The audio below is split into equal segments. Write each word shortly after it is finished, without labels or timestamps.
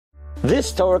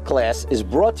This Torah class is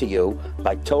brought to you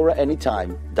by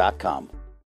TorahAnytime.com.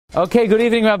 Okay, good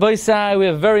evening, Rabbi Glatstein. We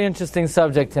have a very interesting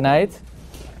subject tonight.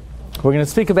 We're going to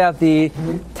speak about the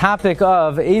topic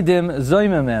of Eidim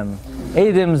Zomimmim.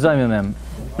 Eidim Zomimmim.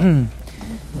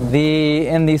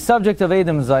 In the subject of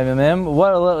Eidim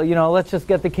Zomimmim, let's just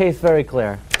get the case very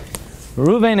clear.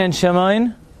 Reuven and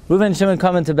Shimon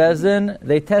come into Bezdin.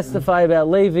 They testify about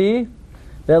Levi,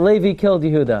 that Levi killed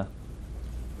Yehuda.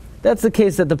 That's the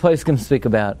case that the poskim speak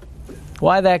about.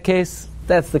 Why that case?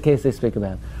 That's the case they speak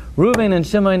about. Reuven and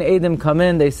Shimon Eidim come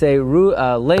in, they say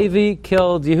Levi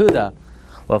killed Yehuda.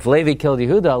 Well, if Levi killed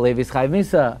Yehuda, Levi's chayv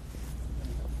misa.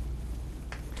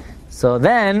 So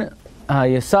then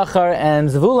Yisachar and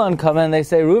Zvulun come in, they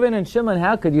say, Reuven and Shimon,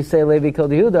 how could you say Levi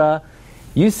killed Yehuda?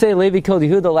 You say Levi killed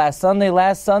Yehuda last Sunday.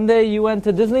 Last Sunday you went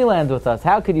to Disneyland with us.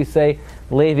 How could you say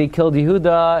Levi killed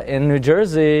Yehuda in New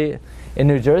Jersey? In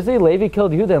New Jersey, Levi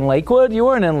killed Yehuda in Lakewood? You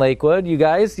weren't in Lakewood. You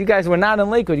guys were not in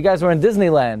Lakewood. You guys were in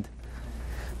Disneyland.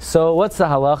 So what's the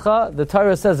halacha? The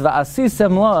Torah says,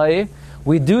 Va'asisem loi,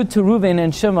 we do to Reuven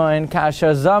and Shimon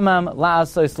kasher zamam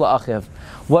la'asos la'achiv.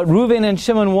 What Reuven and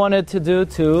Shimon wanted to do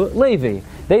to Levi.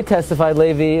 They testified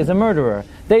Levi is a murderer.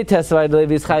 They testified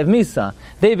Levi is chayv misa.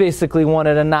 They basically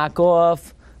wanted to knock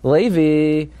off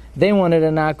Levi. They wanted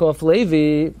to knock off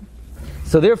Levi.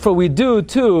 So therefore we do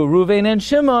to Reuven and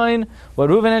Shimon what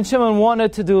Reuven and Shimon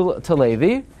wanted to do to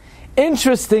Levi.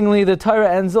 Interestingly, the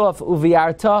Torah ends off,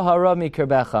 Uviarta hara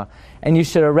mikirbecha, and you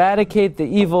should eradicate the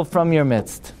evil from your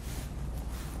midst.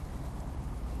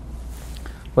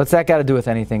 What's that got to do with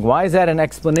anything? Why is that an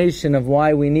explanation of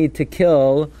why we need to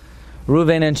kill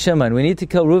Reuven and Shimon? We need to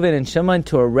kill Reuven and Shimon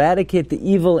to eradicate the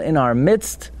evil in our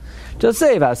midst. Just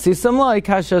say, what's eradicate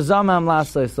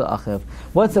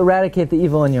the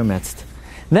evil in your midst?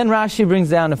 Then Rashi brings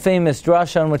down a famous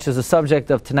drashan, which is the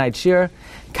subject of tonight's shiur.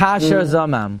 Kasher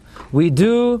zamam. We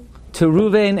do to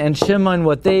Reuven and Shimon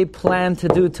what they plan to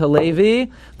do to Levi,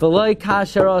 v'loi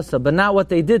kasher asa, but not what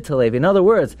they did to Levi. In other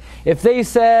words, if they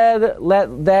said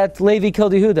that Levi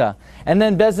killed Yehuda, and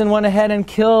then Bezdin went ahead and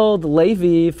killed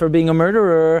Levi for being a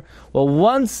murderer, well,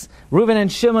 once Reuven and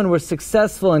Shimon were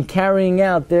successful in carrying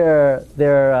out their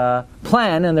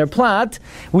plan and their plot,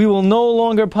 we will no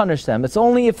longer punish them. It's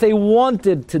only if they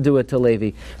wanted to do it to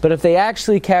Levi. But if they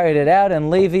actually carried it out and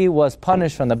Levi was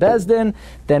punished from the Bezdin,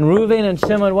 then Reuven and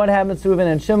Shimon, what happens to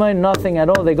Reuven and Shimon? Nothing at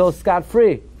all. They go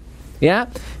scot-free. Yeah?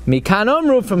 Mikan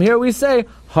Omru, from here we say,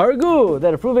 Hargu,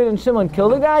 that if Reuven and Shimon kill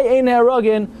the guy, Ein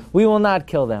Harogin, we will not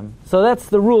kill them. So that's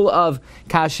the rule of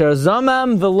Kasher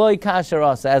Zamam V'loi Kasher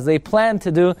Asa, as they plan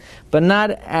to do, but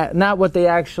not what they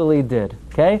actually did.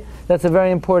 Okay? That's a very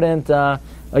important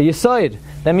Yisoid.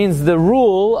 That means the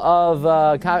rule of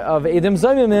Eidim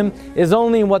Zomimmim is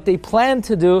only what they plan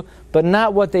to do, but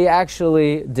not what they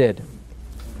actually did.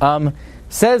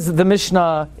 Says the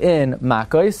Mishnah in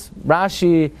Makos,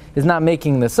 Rashi is not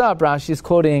making this up, Rashi is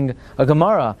quoting a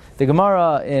Gemara. The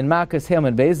Gemara in Makos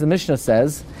Hamad Beis, the Mishnah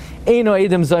says, Eino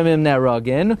Eidim Zomimmim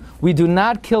Neragin, we do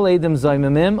not kill Eidim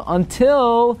Zomimmim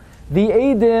until the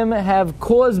Eidim have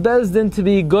caused Bezdin to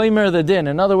be goymer the din.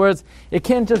 In other words, it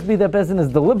can't just be that Bezdin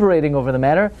is deliberating over the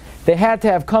matter. They had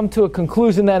to have come to a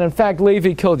conclusion that in fact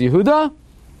Levi killed Yehuda,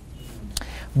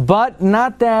 but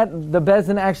not that the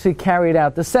Bezdin actually carried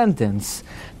out the sentence.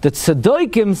 The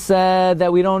Tzedokim said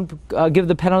that we don't give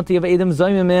the penalty of Eidim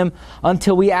Zomimmim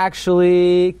until we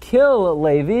actually kill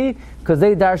Levi, because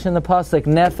they darsh in the pasuk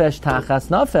nefesh tachas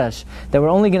nefesh, that we're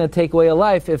only going to take away a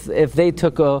life if they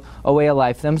took away a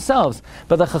life themselves.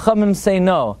 But the Chachamim say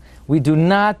no, we do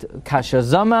not kasher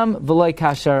zamam v'loi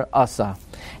kasher asa.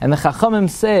 And the Chachamim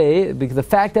say, because the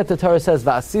fact that the Torah says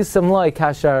v'asisem loi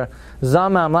kasher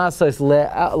zamam lasos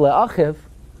le'achiv,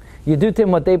 you do to him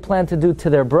what they plan to do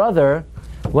to their brother.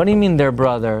 What do you mean their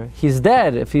brother? He's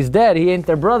dead. If he's dead, he ain't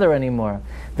their brother anymore.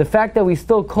 The fact that we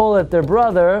still call it their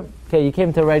brother, okay, you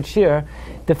came to write shiur,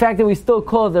 the fact that we still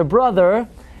call it their brother,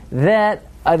 that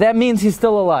means he's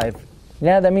still alive.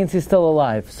 Yeah, that means he's still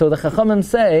alive. So the Chachamim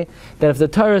say that if the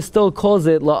Torah still calls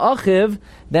it la'achiv,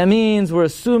 that means we're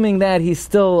assuming that he's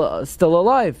still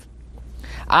alive.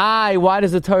 Why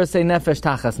does the Torah say nefesh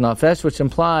tachas nefesh, which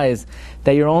implies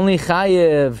that you're only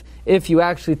chayiv if you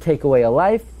actually take away a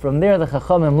life? From there, the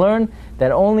Chachamim learn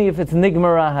that only if it's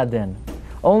nigmara hadin,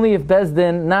 only if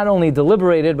Bezdin not only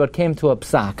deliberated but came to a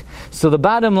psak. So the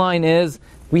bottom line is,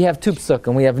 we have two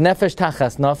psukim. We have nefesh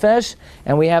tachas nefesh,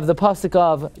 and we have the pasuk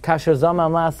of kasher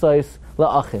zamam lasos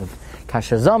la'achiv.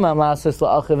 Kasher zamam lasos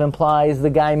la'achiv implies the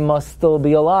guy must still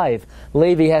be alive.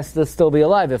 Levi has to still be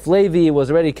alive. If Levi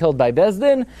was already killed by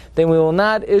Bezdin, then we will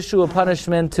not issue a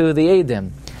punishment to the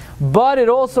Eidim. But it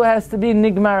also has to be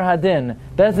nigmar hadin.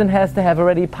 Bezdin has to have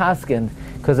already paskined,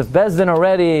 because if Bezdin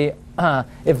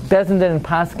didn't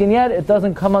paskin yet, it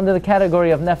doesn't come under the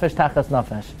category of nefesh tachas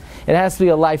nefesh. It has to be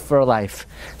a life for a life.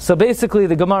 So basically,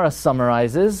 the Gemara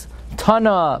summarizes: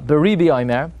 Tana beribi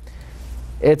omer.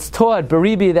 It's taught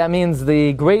beribi. That means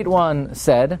the great one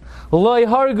said, "Loi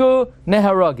hargu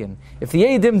neharagin." If the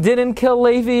Eidim didn't kill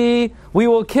Levi, we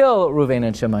will kill Reuven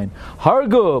and Shimon.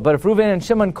 Hargu, but if Reuven and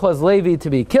Shimon caused Levi to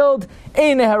be killed,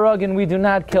 ein neharagin, we do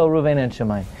not kill Reuven and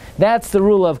Shimon. That's the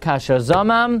rule of kasher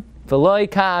zamam v'loi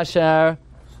kasher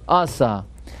asa.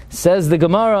 Says the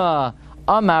Gemara,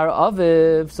 Amar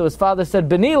Aviv. So his father said,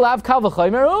 B'ni lav kal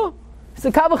v'chomeru. He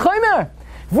said, kal v'chomer.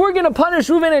 If we're going to punish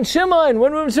Reuven and Shimon,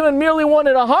 when Reuven and Shimon merely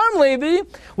wanted to harm Levi,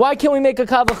 why can't we make a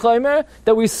kal v'chomer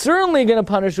that we're certainly going to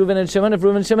punish Reuven and Shimon if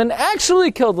Reuven and Shimon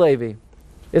actually killed Levi?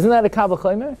 Isn't that a kal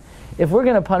v'chomer? If we're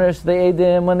going to punish the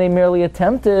Eidim when they merely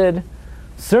attempted,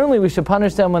 certainly we should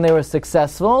punish them when they were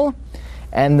successful.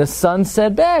 And the son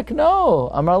said back, no.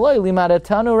 Amar loy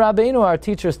limadatanu rabbeinu, our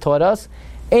teachers taught us,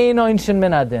 ein oinshin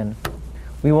min adin.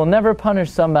 We will never punish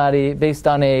somebody based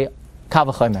on a kal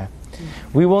v'chomer.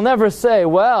 We will never say,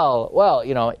 well,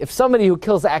 if somebody who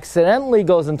kills accidentally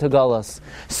goes into galus,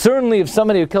 certainly if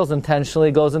somebody who kills intentionally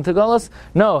goes into galus,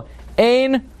 no,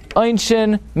 ein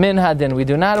oinshin min hadin. We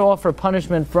do not offer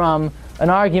punishment from an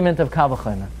argument of kal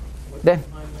v'chomer.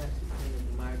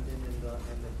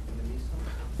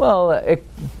 Well,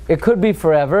 it could be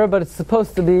forever, but it's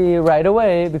supposed to be right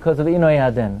away because of inoy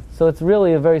hadin. So it's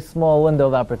really a very small window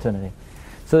of opportunity.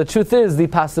 So the truth is, the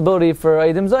possibility for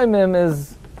Eidim Zomimmim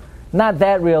is not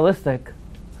that realistic,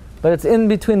 but it's in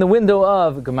between the window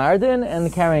of Gemar Din and the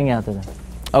carrying out of it.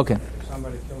 Okay. If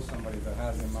somebody kills somebody that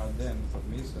has Gemar Din for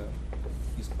Misa,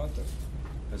 he's potter,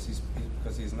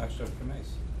 because he's Nechshav Kameis.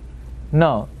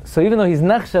 No. So even though he's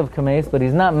Nechshav Kameis, but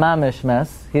he's not Mamish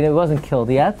Mes, he wasn't killed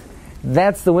yet,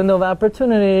 that's the window of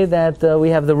opportunity that we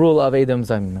have the rule of Eidim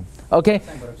Zomimmim. Okay?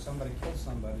 But if somebody kills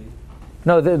somebody...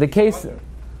 No, the case...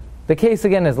 The case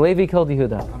again is Levi killed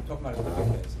Yehuda. I'm talking about a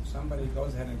different case. If somebody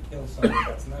goes ahead and kills somebody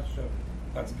that's not sure,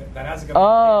 that has a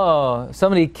Gemar Din.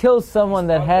 Somebody kills someone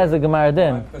that has a Gemar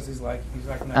Din. Because he's like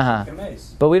not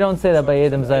Gemes. But we don't say that by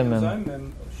Eidim Zomimmim.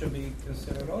 Zomimmim should be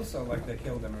considered also like they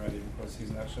killed him already because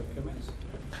he's not sure Gemes.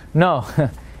 No,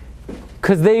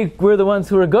 because they were the ones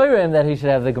who were goyim that he should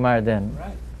have the Gemar Din.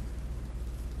 Right.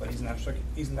 But he's not sure Gemes.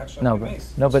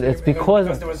 No, but it's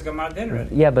because there was a Gemar Din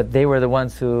already. Yeah, but they were the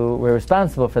ones who were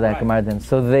responsible for that Gemar Din,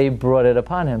 so they brought it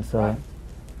upon him. So, right.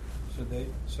 So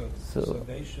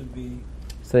they should be.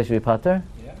 So they should be pater?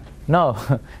 Yeah. No,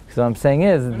 because what I'm saying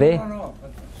is No.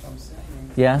 But I'm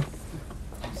saying. Yeah.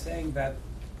 I'm saying that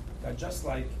just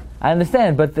like. I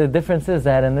understand, but the difference is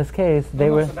that in this case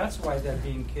they were. So that's why they're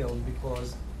being killed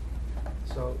because.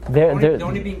 So they're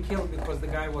only being killed because the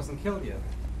guy wasn't killed yet.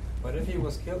 But if he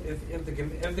was killed, if the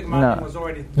Gemara was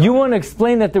already done, you want to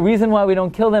explain that the reason why we don't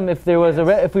kill them if there was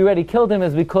if we already killed him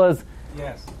is because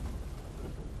yes.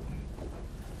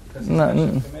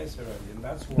 No.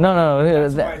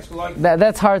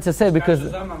 That's hard to say because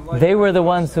they were the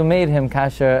ones who made him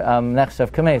kasher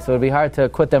nechshav kamei. So it would be hard to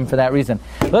quit them for that reason.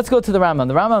 Let's go to the Rambam.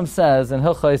 The Rambam says in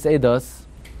Hilchos Eidos,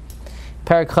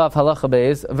 Perek Chav Halacha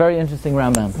Beis, a very interesting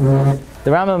Rambam. The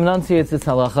Rambam enunciates its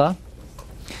halacha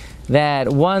that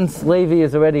once Levi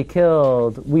is already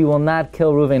killed, we will not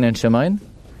kill Reuven and Shimon,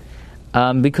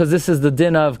 because this is the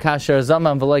din of kasher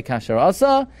zamam v'loy kasher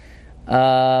asa,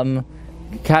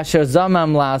 kasher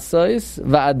zamam lasois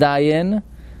va'adayin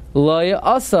loy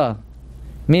asa.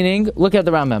 Meaning, look at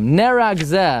the Rambam. Nerag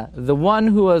zeh, the one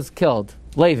who was killed,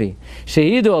 Levi,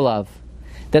 shehidu alav,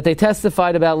 that they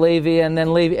testified about Levi,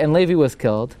 and Levi was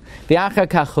killed. V'achar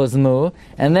kach chozmu,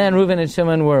 and then Reuven and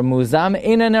Shimon were muzam.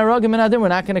 Ina nerogim and adim, we're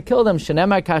not going to kill them.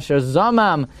 Shenemar kasher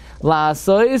zamam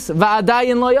la'asois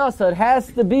va'adayin lo yasa. It has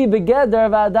to be begeder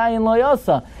va'adayin lo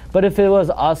yasa. But if it was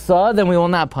asa, then we will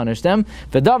not punish them.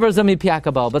 V'davar zami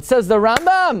piakabal. But says the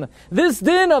Rambam, this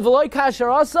din of loy kasher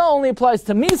asa only applies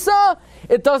to Misa.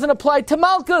 It doesn't apply to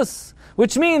Malkus.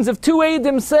 Which means if two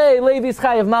Eidim say Levi's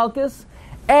chayav Malkus,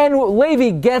 and Levi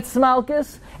gets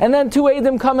Malkus, and then two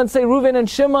Eidim come and say, Reuven and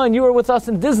Shimon, you were with us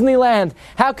in Disneyland.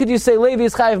 How could you say Levi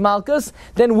is chayav Malkus?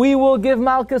 Then we will give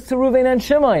Malkus to Reuven and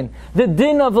Shimon. The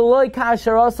din of Eloi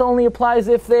Kasher also only applies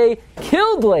if they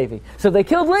killed Levi. So if they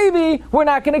killed Levi, we're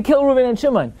not going to kill Reuven and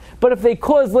Shimon. But if they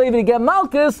caused Levi to get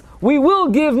Malkus, we will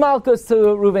give Malkus to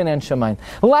Reuven and Shimon.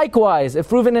 Likewise, if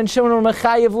Reuven and Shimon were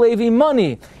mechayev Levi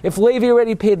money, if Levi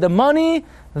already paid the money,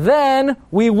 then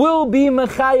we will be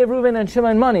mechayev Reuven and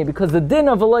Shimon money, because the din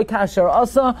of Eloi Kasher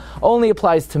Asa only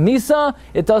applies to Misa.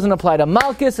 It doesn't apply to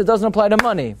Malkus. It doesn't apply to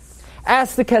money.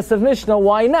 Ask the Kesef Mishnah,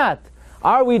 why not?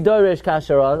 Are we doresh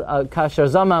kasher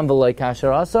zamam v'loy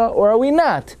kasher asa, or are we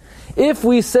not? If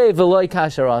we say v'loy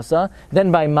kasher asa,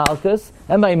 then by Malkus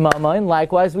and by Mamain,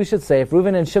 likewise we should say, if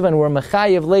Reuven and Shimon were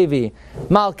Mechayev Levi,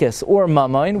 Malkus or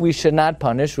Mamain, we should not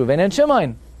punish Reuven and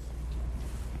Shimon.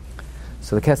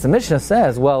 So the Kesef Mishnah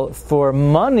says, well, for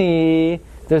money,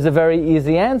 there's a very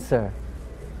easy answer.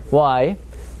 Why?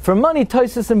 For money,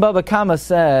 Tosfos and Baba Kama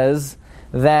says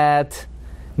that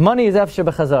money is efshar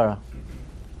b'chazara.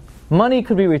 Money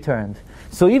could be returned.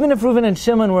 So even if Reuven and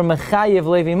Shimon were Mechayev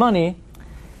Levi money,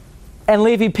 and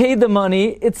Levi paid the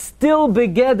money, it's still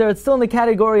begeder, it's still in the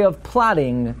category of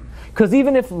plotting. Because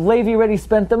even if Levi already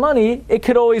spent the money, it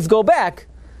could always go back.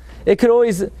 It could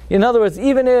always, in other words,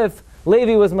 even if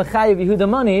Levi was Mechayev Yehuda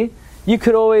money, you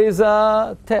could always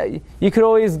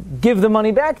give the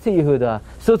money back to Yehuda.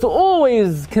 So it's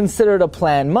always considered a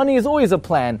plan. Money is always a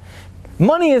plan.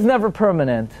 Money is never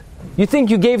permanent. You think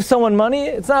you gave someone money,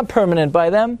 it's not permanent by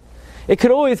them. It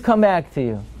could always come back to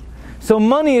you. So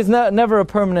money is never a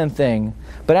permanent thing.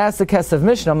 But as the Kesef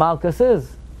Mishnah, Malkus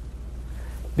is.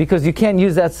 Because you can't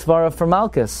use that svara for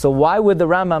Malkus. So why would the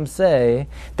Rambam say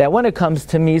that when it comes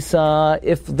to Misa,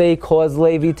 if they cause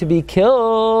Levi to be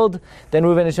killed, then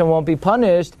Reuven and Shimon won't be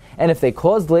punished, and if they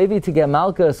caused Levi to get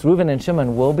Malkus, Reuven and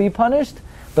Shimon will be punished?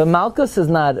 But Malkus is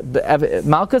not,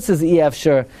 Malkus is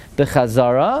Efshar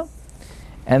b'chazara,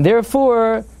 and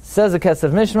therefore, says the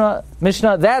Kesef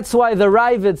Mishnah, that's why the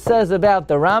Ravid says about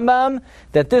the Rambam,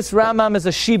 that this Rambam is a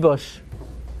shibush.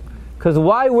 Because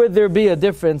why would there be a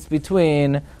difference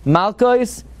between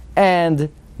Malkos and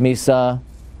Misa?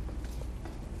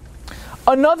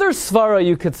 Another svara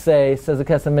you could say, says the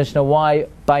Kesef Mishnah, why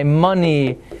by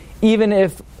money, even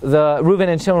if the Reuven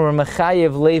and Shimon were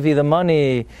Mechayev Levi the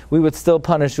money, we would still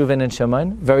punish Reuven and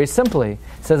Shimon? Very simply,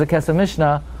 says the Kesef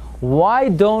Mishnah, why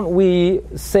don't we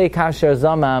say kasher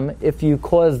zamam if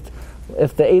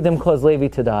the Eidim caused Levi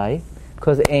to die?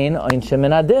 Because ein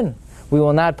shimon adin. We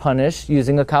will not punish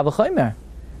using a kal v'chomer.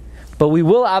 But we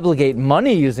will obligate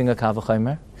money using a kal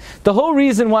v'chomer. The whole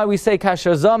reason why we say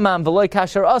kasher zamam v'loy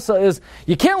kasher asa is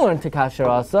you can't learn to kasher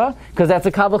asa because that's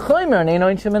a kal v'chomer and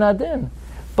ein shimon adin.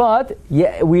 But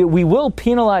yeah, we will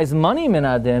penalize money min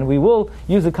adin. We will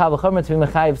use a kal v'chomer to be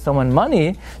mechayev someone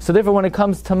money. So therefore, when it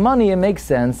comes to money, it makes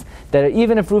sense that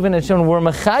even if Reuven and Shimon were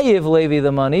mechayev Levi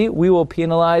the money, we will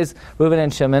penalize Reuven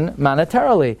and Shimon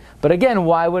monetarily. But again,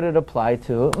 why would it apply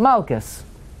to Malkus?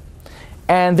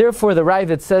 And therefore, the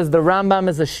Ravid says the Rambam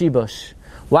is a shibush.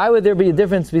 Why would there be a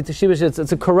difference between shibush?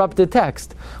 It's a corrupted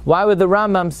text. Why would the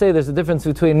Rambam say there's a difference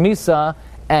between Misa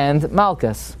and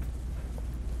Malkus?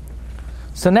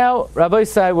 So now, Rabbi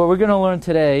Sai, what we're going to learn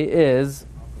today is...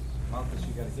 Malkus,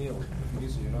 you got healed.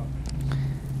 Misa, you know.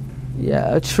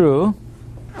 Yeah, true.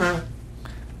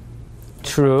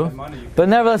 True. But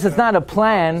nevertheless, it's not a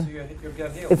plan.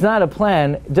 It's not a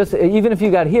plan. Just even if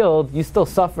you got healed, you still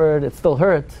suffered, it still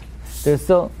hurt. There's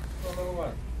still...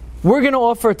 We're going to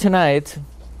offer tonight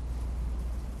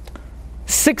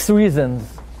 6 reasons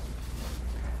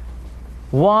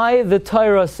why the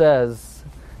Torah says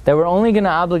that we're only going to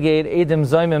obligate Eidim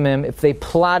Zomimmim if they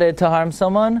plotted to harm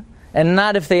someone, and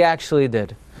not if they actually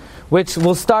did. Which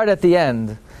will start at the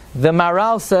end. The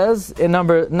Maral says, in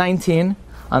number 19,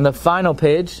 on the final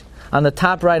page, on the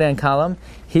top right-hand column,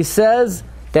 he says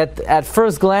that at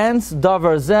first glance,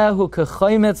 Davar zeh hu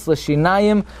k'choimetz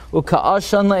l'shinayim u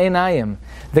ka'ashan la'einayim.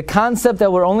 The concept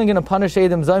that we're only going to punish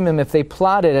Eidim Zomimmim if they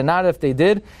plotted and not if they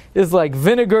did, is like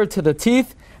vinegar to the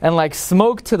teeth and like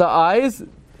smoke to the eyes.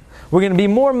 We're going to be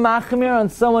more machmir on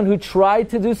someone who tried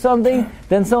to do something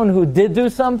than someone who did do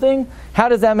something. How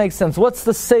does that make sense? What's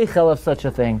the seichel of such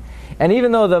a thing? And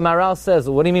even though the Maral says,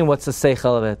 what do you mean, what's the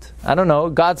seichel of it? I don't know.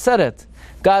 God said it.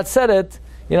 God said it.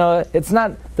 You know, it's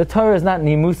not, the Torah is not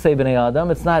nimusei b'nei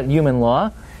adam. It's not human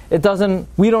law. It doesn't,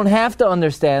 we don't have to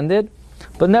understand it.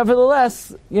 But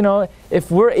nevertheless, you know,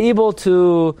 if we're able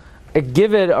to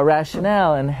give it a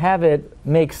rationale and have it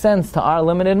make sense to our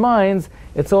limited minds,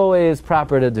 it's always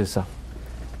proper to do so.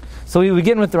 So we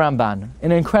begin with the Ramban,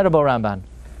 an incredible Ramban.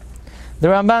 The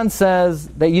Ramban says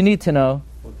that you need to know,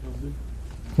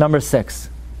 number 6.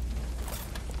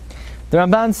 The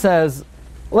Ramban says,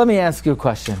 let me ask you a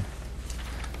question.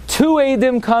 2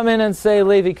 Eidim come in and say,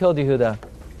 Levi killed Yehuda.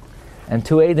 And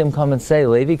 2 Eidim come and say,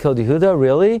 Levi killed Yehuda?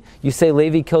 Really? You say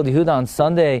Levi killed Yehuda on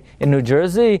Sunday in New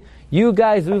Jersey? You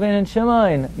guys, Reuven and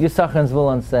Shimon, Yisachar and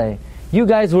Zvulun say, you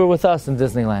guys were with us in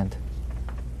Disneyland.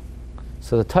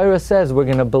 So the Torah says we're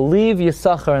going to believe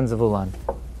Yisachar and Zvulun.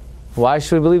 Why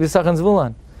should we believe Yisachar and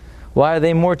Zvulun? Why are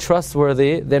they more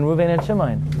trustworthy than Reuven and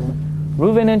Shimon?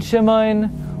 Reuven and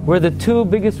Shimon were the 2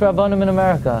 biggest Rabbanim in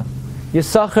America.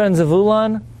 Yisachar and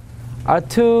Zevulun are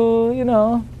two,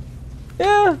 yeah.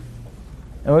 And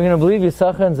we're going to believe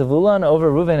Yisachar and Zevulun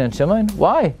over Reuven and Shimon?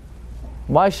 Why?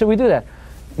 Why should we do that?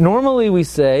 Normally we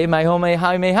say, my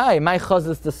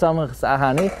chazis the samachs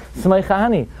ahani, smay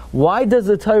chahani. Why does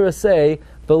the Torah say,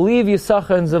 believe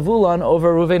Yisachar and Zevulun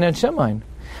over Reuven and Shimon?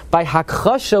 By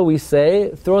hakchasha we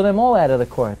say, throw them all out of the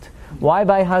court. Why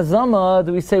by hazama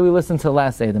do we say we listen to the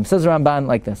last Eidim? Says Ramban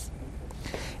like this.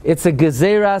 It's a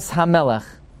gezeras hamelech.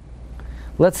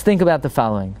 Let's think about the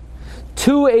following.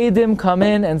 Two Eidim come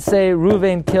in and say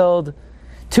Reuven killed.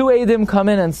 Two Eidim come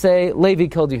in and say Levi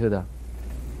killed Yehuda.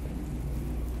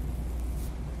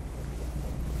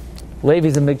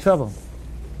 Levi's in big trouble.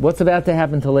 What's about to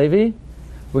happen to Levi?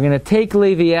 We're going to take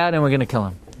Levi out and we're going to kill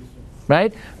him.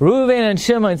 Right? Reuven and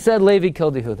Shimon said Levi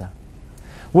killed Yehuda.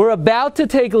 We're about to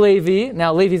take Levi.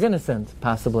 Now Levi's innocent,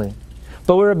 possibly.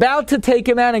 But we're about to take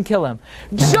him out and kill him.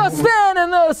 Just then,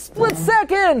 in a split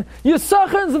second,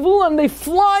 Yisachar and Zevulun, they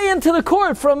fly into the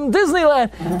court from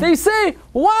Disneyland. They say,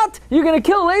 what? You're going to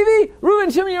kill Levi?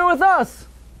 Reuven, Shimon, you're with us.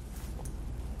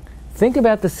 Think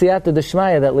about the siyata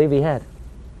d'shmaya that Levi had.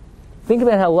 Think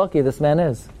about how lucky this man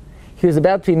is. He was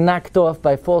about to be knocked off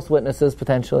by false witnesses,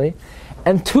 potentially.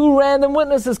 And two random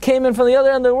witnesses came in from the other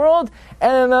end of the world,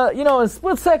 and in a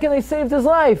split second they saved his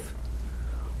life.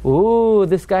 Ooh,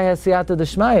 this guy has siyata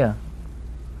d'shmaya.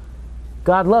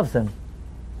 God loves him.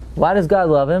 Why does God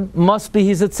love him? Must be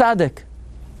he's a tzaddik.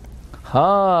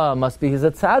 Must be he's a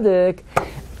tzaddik.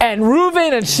 And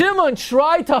Reuven and Shimon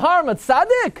tried to harm a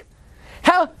tzaddik?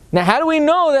 How do we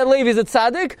know that Levi's a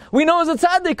tzaddik? We know he's a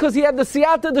tzaddik because he had the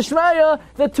siyata d'shmaya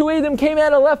that two Eidim came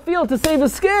out of left field to save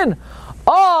his skin.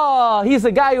 He's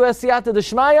a guy who has siyata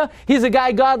d'shmaya. He's a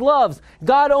guy God loves.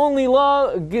 God only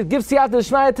gives siyata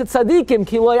d'shmaya to tzaddikim.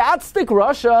 Ki lo yatzdik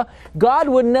Rasha. God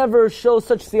would never show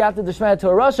such siyata d'shmaya to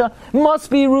a Rasha. Must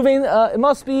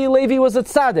be Levi was a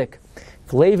tzaddik.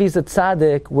 If Levi's a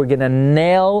tzaddik, we're going to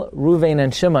nail Reuven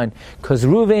and Shimon because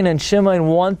Reuven and Shimon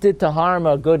wanted to harm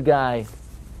a good guy.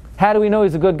 How do we know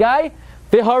he's a good guy?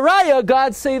 V'haraya,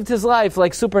 God saved his life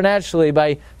like supernaturally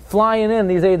by flying in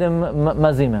these Eidim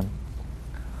mazimim.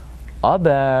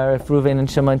 Aber, if Reuven and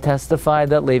Shimon testified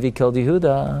that Levi killed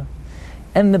Yehuda,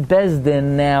 and the Beis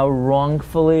Din now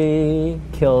wrongfully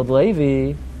killed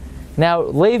Levi. Now,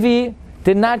 Levi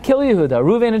did not kill Yehuda.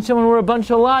 Reuven and Shimon were a bunch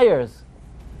of liars.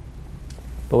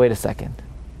 But wait a second.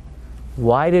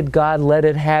 Why did God let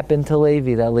it happen to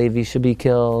Levi, that Levi should be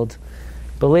killed?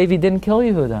 But Levi didn't kill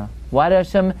Yehuda. Why did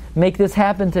Hashem make this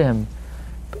happen to him?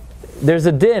 There's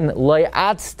a din, lo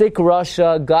yatzdik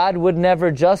Rasha. God would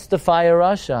never justify a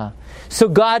Rasha. So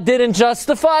God didn't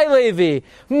justify Levi.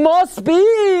 Must be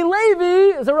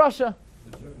Levi is a Rasha.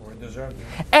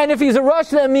 And if he's a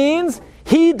Rasha, that means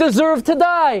he deserved to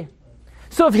die.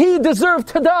 So if he deserved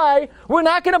to die, we're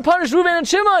not going to punish Reuven and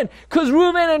Shimon, because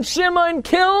Reuven and Shimon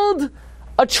killed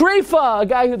a treifa, a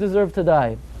guy who deserved to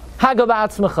die.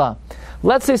 Hagavatzmacha.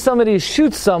 Let's say somebody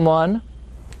shoots someone,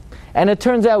 and it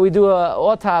turns out we do an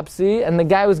autopsy, and the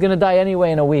guy was going to die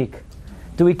anyway in a week.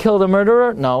 Do we kill the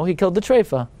murderer? No, he killed the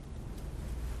treifa.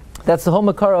 That's the whole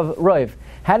makar of Roiv.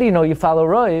 How do you know you follow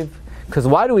Roiv? Because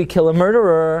why do we kill a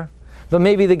murderer? But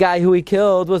maybe the guy who he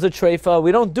killed was a treifa.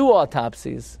 We don't do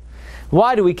autopsies.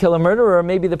 Why do we kill a murderer?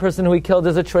 Maybe the person who he killed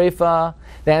is a treifa.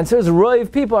 The answer is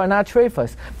Roiv people are not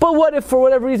treifas. But what if for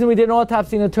whatever reason we did an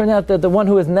autopsy and it turned out that the one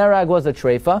who was nerag was a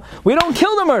treifa? We don't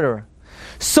kill the murderer.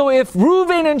 So if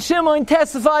Reuven and Shimon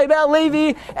testify about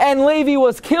Levi and Levi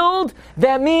was killed,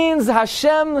 that means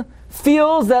Hashem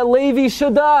feels that Levi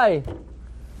should die.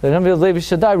 Hashem feels Levi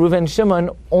should die. Reuven and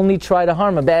Shimon only try to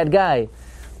harm a bad guy.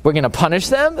 We're going to punish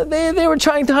them? They were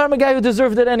trying to harm a guy who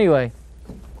deserved it anyway.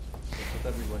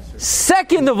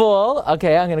 Second of all,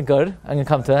 okay, I'm going to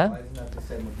come to that. Why isn't that the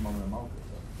same with Mama and Malchus?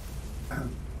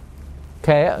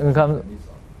 Okay, I'm going to come.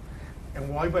 And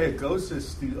why by a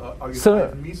ghosis are you So-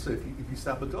 tied to Misa if you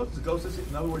stop a ghosis? A ghosis,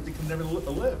 in other words, it can never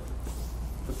live.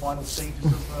 The final stages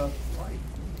of life.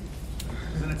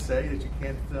 Doesn't it say that you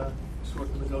can't sort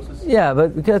from the ghosis? Yeah,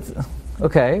 but because,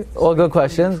 okay, all good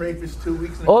questions. Trade for 2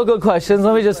 weeks. And All good questions.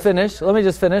 Let me just finish,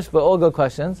 but all good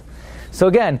questions. So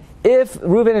again, if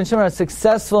Reuven and Shimon are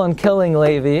successful in killing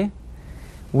Levi,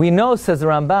 we know, says the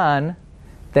Ramban,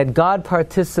 that God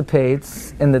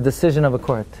participates in the decision of a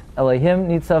court. Elohim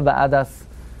nitzav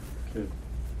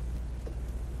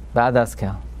ba'adas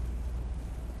kel.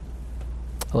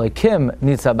 Elohim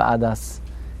nitzav ba'adas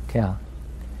kel.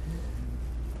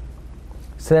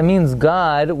 So that means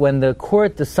God, when the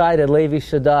court decided Levi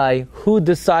should die, who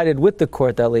decided with the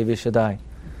court that Levi should die?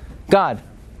 God.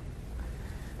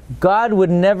 God would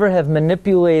never have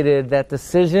manipulated that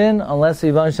decision unless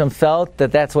Rebbeinu Shem felt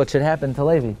that that's what should happen to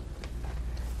Levi.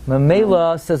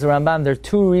 Mamela, says the Ramban, there are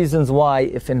two reasons why,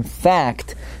 if in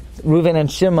fact Reuven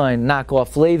and Shimon knock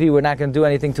off Levi, we're not going to do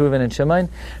anything to Reuven and Shimon.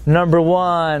 Number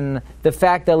one, the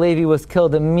fact that Levi was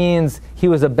killed, it means he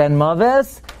was a ben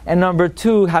maves. And number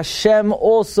two, Hashem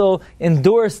also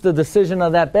endorsed the decision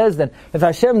of that Bezdin. If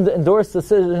Hashem endorsed the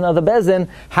decision of the Bezdin,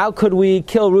 how could we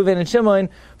kill Reuven and Shimon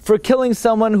for killing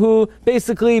someone who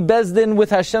basically Bezdin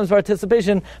with Hashem's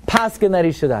participation paskin that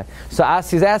he should die? So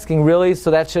Asi's asking, really,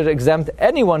 so that should exempt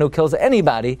anyone who kills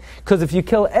anybody, because if you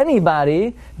kill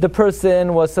anybody, the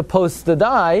person was supposed to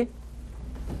die.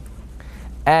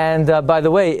 And by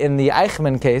the way, in the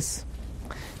Eichmann case,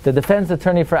 the defense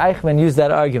attorney for Eichmann used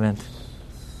that argument.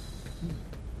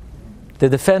 The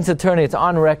defense attorney, it's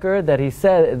on record that he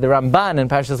said, the Ramban in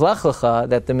Parshas Lech Lecha,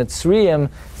 that the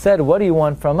Mitzrayim said, what do you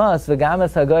want from us? You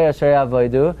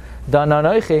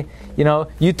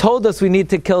told us we need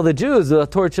to kill the Jews,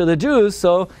 torture the Jews,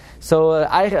 so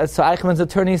Eichmann's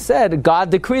attorney said, God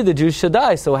decreed the Jews should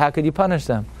die, so how could you punish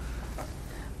them?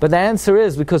 But the answer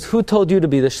is, because who told you to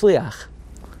be the Shliach?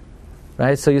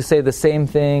 Right, so you say the same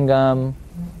thing, the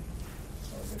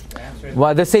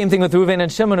same thing with Reuven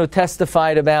and Shimon, who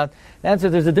testified about. The answer,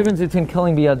 there's a difference between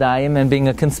killing biyadayim and being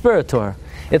a conspirator.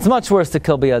 It's much worse to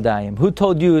kill biyadayim. Who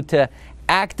told you to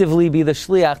actively be the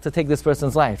shliach to take this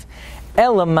person's life?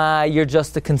 Elamai, you're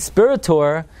just a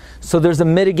conspirator, so there's a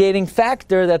mitigating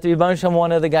factor that the Rebbeinu Shem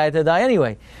wanted the guy to die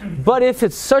anyway. But if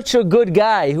it's such a good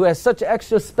guy who has such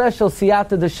extra special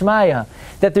siyata d'shmaya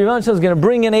that the Rebbeinu Shem is going to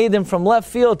bring in Eidim from left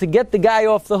field to get the guy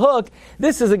off the hook,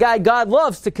 this is a guy God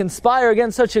loves, to conspire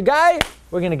against such a guy,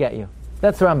 we're going to get you.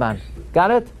 That's the Ramban. Got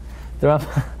it?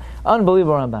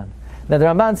 Unbelievable Ramban. Now the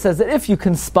Ramban says that if you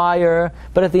conspire,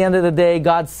 but at the end of the day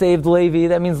God saved Levi,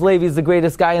 that means Levi is the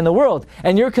greatest guy in the world,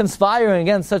 and you're conspiring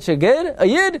against such a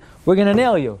yid, we're going to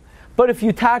nail you. But if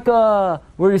you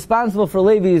we're responsible for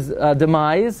Levi's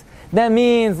demise, that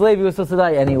means Levi was supposed to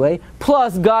die anyway,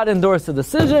 plus God endorsed the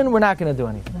decision, we're not going to do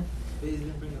anything. He's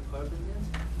going to bring a carbon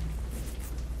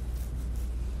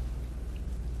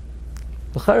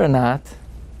in? L'chara not.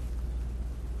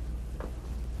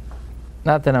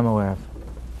 Not that I'm aware of.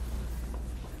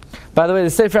 By the way,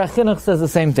 the Sefer HaChinuch says the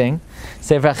same thing.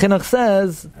 Sefer HaChinuch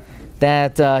says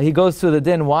that he goes through the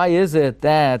din. Why is it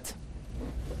that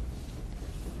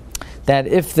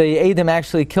if the Eidim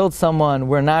actually killed someone,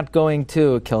 we're not going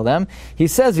to kill them? He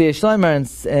says,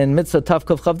 "V'yeshleimer in mitzvah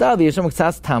tavkov chavdal v'yeshem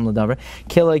k'tzas tam l'davar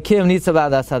kiloikim nitzav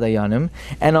adas hadayanim."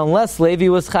 And unless Levi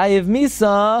was chayiv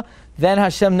misa, then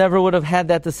Hashem never would have had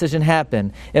that decision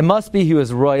happen. It must be he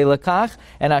was roy lekach,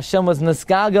 and Hashem was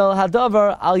niskagel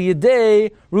hadavar al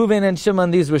yidei Reuven and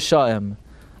Shimon, these Rishaim.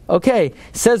 Okay,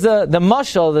 says the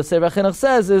mashal, the Sefer HaChinuch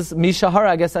says, is misha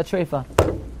harages atreifa.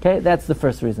 Okay, that's the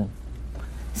first reason.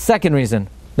 Second reason,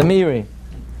 the Meiri.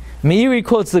 Meiri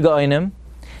quotes the Goinim.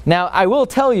 Now, I will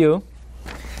tell you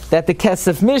that the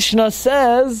Kesef Mishnah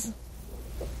says,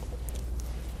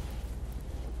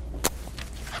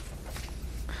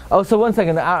 oh, so one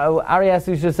second. Ari asked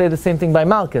you should say the same thing by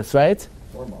Malchus, right?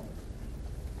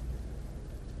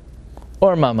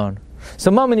 Or Mammon.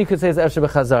 So Mammon you could say is Esher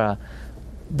B'Chazara.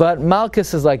 But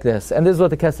Malchus is like this. And this is what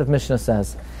the Kesef Mishnah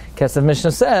says. Kesef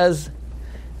Mishnah says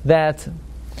that,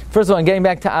 first of all, getting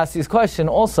back to Asi's question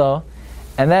also,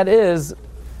 and that is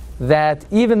that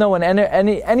even though when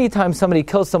any time somebody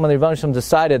kills someone, the Rebbeinu Shem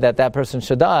decided that person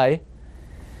should die,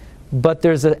 but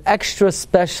there's an extra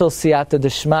special siyata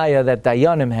d'shmaya that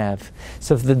dayanim have.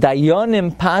 So if the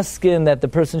dayanim paskin that the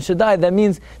person should die, that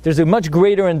means there's a much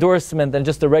greater endorsement than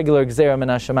just a regular gzeira min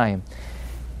hashamayim.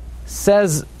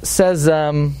 Says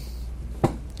the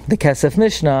Kesef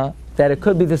Mishnah that it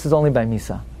could be this is only by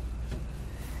Misa.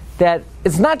 That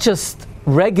it's not just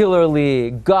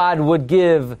regularly God would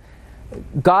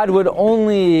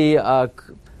only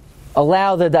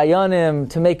allow the dayanim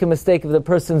to make a mistake if the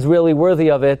person's really worthy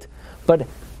of it. But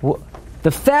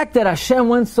the fact that Hashem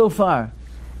went so far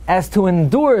as to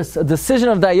endorse a decision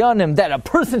of Dayanim that a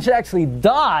person should actually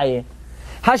die,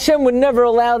 Hashem would never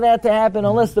allow that to happen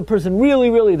unless the person really,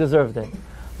 really deserved it.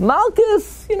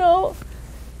 Malchus,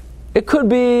 it could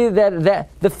be that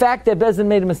the fact that Bezdin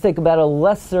made a mistake about a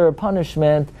lesser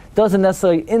punishment doesn't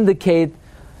necessarily indicate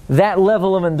that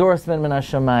level of endorsement min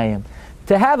hashamayim.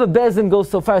 To have a Bezdin go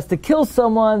so far as to kill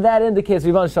someone, that indicates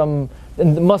Rebbeinu Shem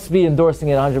must be endorsing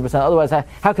it 100%. Otherwise,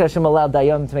 how could Hashem allow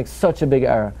Dayan to make such a big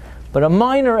error? But a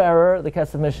minor error, the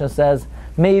Kesef Mishnah says,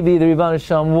 maybe the Rebbeinu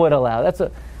Shem would allow.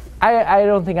 I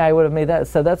don't think I would have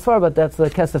said that far, but that's the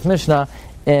Kesef Mishnah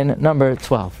in number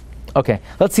 12. Okay,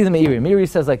 let's see the Meiri. Meiri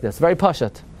says like this, very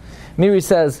pashat. Meiri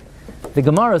says The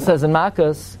Gemara says in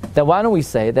Makos that why don't we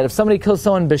say that if somebody kills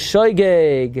someone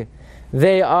b'shoigeg,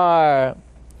 they are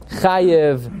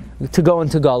chayiv to go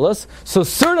into galus. So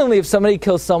certainly if somebody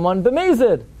kills someone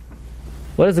b'mezid,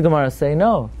 what does the Gemara say?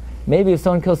 No. Maybe if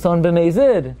someone kills someone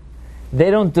b'mezid,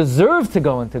 they don't deserve to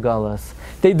go into galus.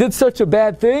 They did such a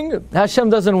bad thing, Hashem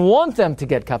doesn't want them to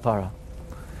get kapara.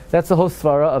 That's the whole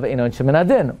svara of Einon Shemin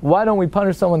Adin. Why don't we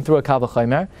punish someone through a kal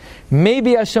v'chomer?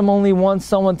 Maybe Hashem only wants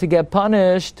someone to get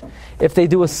punished if they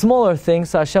do a smaller thing,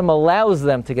 so Hashem allows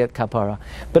them to get kapara.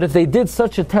 But if they did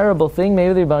such a terrible thing,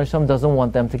 maybe the Rebbe Hashem doesn't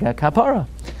want them to get kapara.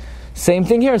 Same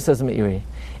thing here, says Meiri.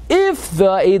 If the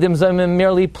Eidim Zomimmim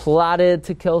merely plotted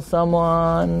to kill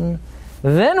someone,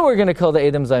 then we're going to kill the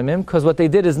Eidim Zomimmim, because what they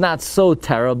did is not so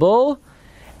terrible,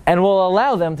 and will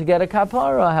allow them to get a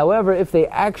kapara. However, if they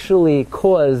actually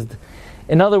caused,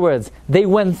 in other words, they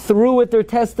went through with their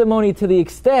testimony to the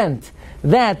extent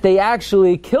that they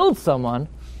actually killed someone,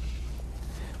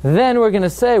 then we're going to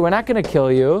say, we're not going to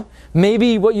kill you.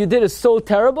 Maybe what you did is so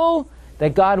terrible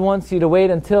that God wants you to wait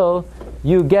until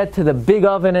you get to the big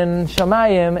oven in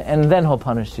Shamayim, and then He'll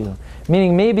punish you.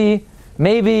 Meaning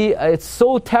maybe it's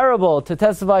so terrible to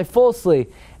testify falsely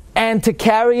and to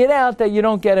carry it out that you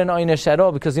don't get an oynish at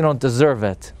all because you don't deserve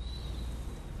it.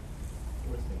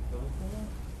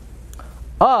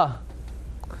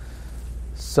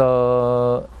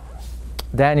 So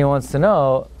Daniel wants to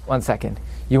know, one second,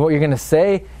 you're going to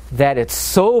say that it's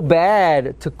so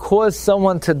bad to cause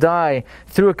someone to die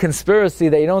through a conspiracy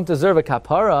that you don't deserve a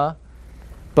kapara,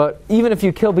 but even if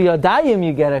you kill b'yadayim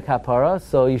you get a kapara,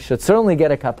 so you should certainly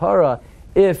get a kapara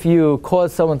if you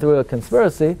cause someone through a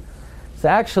conspiracy. So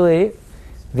actually,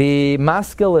 the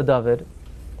Maskil of David,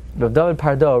 Rav David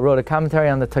Pardo, wrote a commentary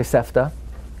on the Tosefta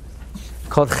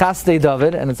called Chasdei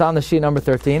David, and it's on the sheet number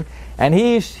 13. And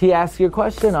he asks your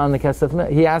question on the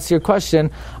Kesef. He asks your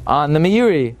question on the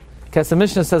Meiri. Kesef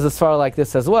Mishnah says as far like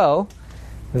this as well,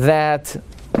 that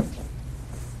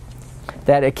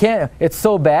it can't. It's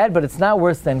so bad, but it's not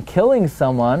worse than killing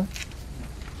someone.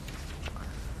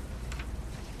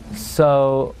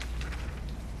 So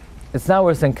it's not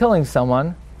worse than killing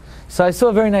someone. So I saw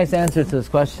a very nice answer to this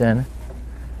question,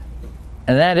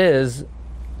 and that is,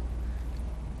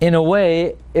 in a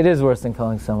way, it is worse than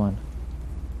killing someone.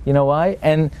 You know why?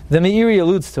 And the Meiri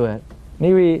alludes to it.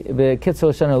 Meiri, the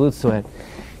Kitzur Shana alludes to it.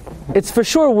 It's for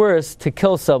sure worse to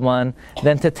kill someone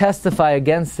than to testify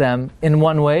against them in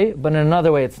one way, but in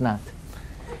another way it's not.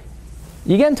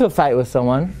 You get into a fight with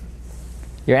someone,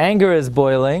 your anger is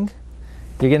boiling,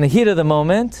 you're in the heat of the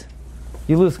moment,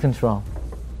 you lose control.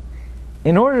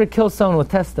 In order to kill someone with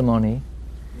testimony,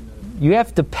 you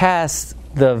have to pass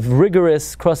the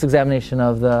rigorous cross-examination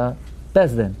of the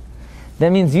Bezdin.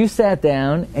 That means you sat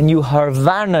down and you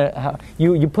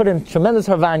put in tremendous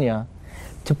harvanya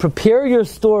to prepare your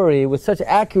story with such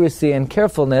accuracy and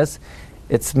carefulness.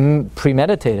 It's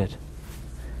premeditated.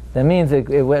 That means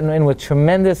it went in with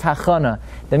tremendous hachana.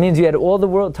 That means you had all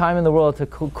the time in the world to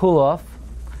cool off.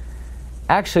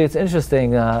 Actually, it's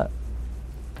interesting. There's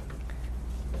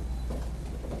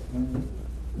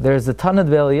a Tanad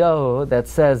B'Eliyahu that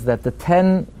says that the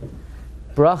 10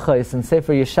 brachos in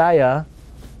Sefer Yeshaya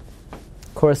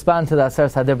correspond to the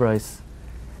Aseres HaDibros.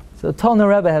 So the Tolner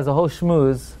Rebbe has a whole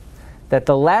shmooze that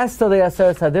the last of the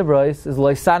Aseres HaDibros is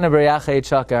Loisana B'Reyacha Et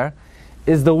Shakar,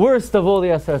 is the worst of all the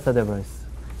Aseres HaDibros.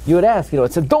 You would ask,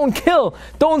 it said, don't kill,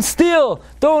 don't steal,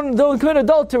 don't commit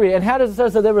adultery. And how does the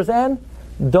Aseres HaDibros end?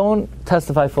 Don't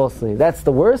testify falsely. That's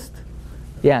the worst?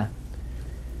 Yeah.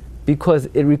 Because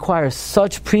it requires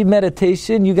such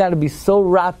premeditation, you got to be so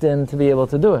rotten to be able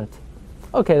to do it.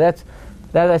 Okay, that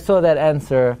I saw that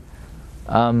answer.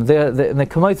 In the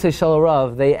Kamotzei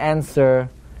Shalorav, they answer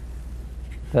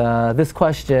this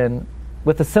question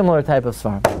with a similar type of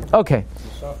svarm. Okay. The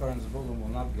Shachar and Zebulun will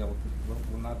not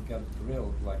get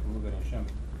grilled like Reuben and Shimon.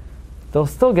 They'll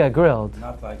still get grilled.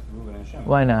 Not like Reuben and Shimon.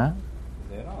 Why not?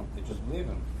 They don't. They just believe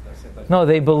him. That's it. No,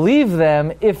 they believe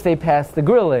them if they pass the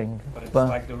grilling. But it's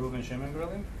like the Reuben Shimon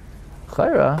grilling?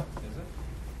 Chayra. Is it?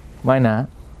 Why not?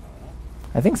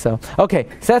 I think so. Okay,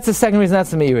 so that's the second reason,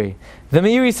 that's the Meiri. The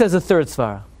Meiri says a third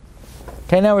svara.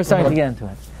 Okay, now we're starting to get into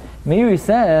it. Meiri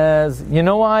says, you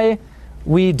know why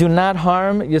we do not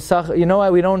harm Yisachar, you know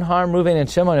why we don't harm Reuven and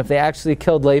Shimon if they actually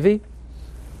killed Levi? It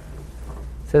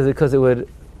says because it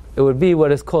would be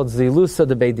what is called Zilusa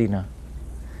de Beidina.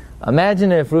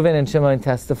 Imagine if Reuven and Shimon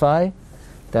testify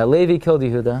that Levi killed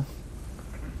Yehuda,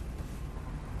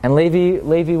 and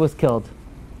Levi was killed.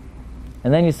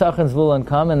 And then Yisachar and Zvulun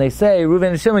come and they say, Reuven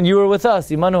and Shimon, you were with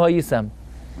us, Yimanu HaYisem.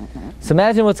 So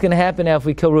imagine what's going to happen now if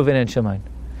we kill Reuven and Shimon.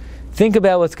 Think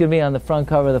about what's going to be on the front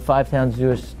cover of the 5 Towns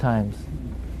Jewish Times.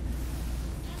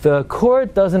 The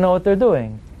court doesn't know what they're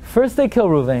doing. First they kill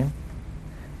Reuven,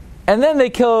 and then they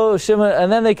kill Shimon,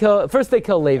 and then first they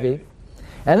kill Levi,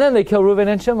 and then they kill Reuven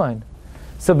and Shimon.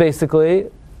 So basically,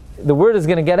 the word is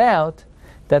going to get out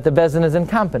that the Beis Din is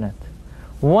incompetent.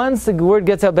 Once the word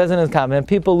gets out, Beis Din is incompetent,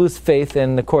 people lose faith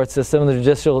in the court system, the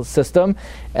judicial system,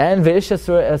 and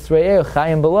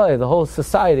the whole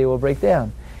society will break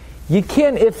down. You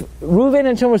can't, if Reuven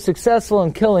and Shimon were successful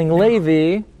in killing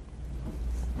Levi,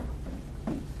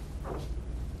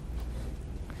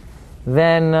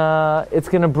 then it's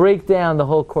going to break down the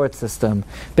whole court system.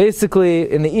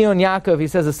 Basically, in the Eon Yaakov, he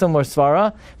says a similar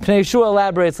svara. Pnei Yeshua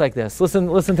elaborates like this. Listen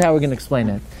to how we're going to explain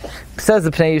it. It says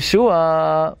the Pnei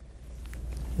Yeshua,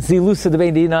 Zilusa de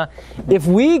Beidina, if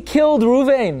we killed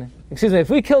Levi,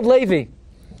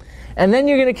 and then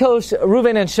you're going to kill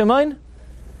Reuven and Shimon,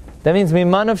 that means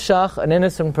Miman of Shach, an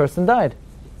innocent person died.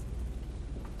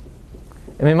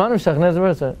 Miman of Shach, an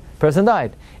innocent person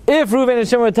died. If Reuven and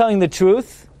Shimon are telling the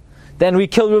truth, then we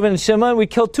killed Reuven and Shimon, we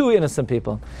killed two innocent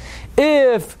people.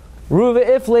 If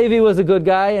Levi was a good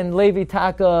guy and Levi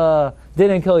Taka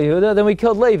didn't kill Yehuda, then we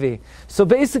killed Levi. So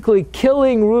basically,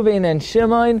 killing Reuven and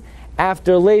Shimon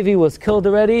after Levi was killed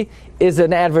already is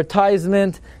an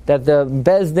advertisement that the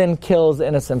Beis Din kills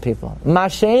innocent people.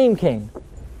 Mashaim came.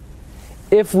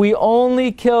 If we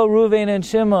only kill Reuven and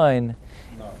Shimon,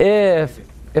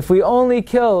 if we only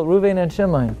kill Reuven and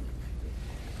Shimon,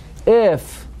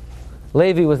 if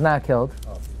Levi was not killed.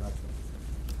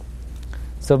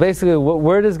 So basically, what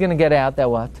word is going to get out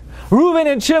that what? Reuven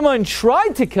and Shimon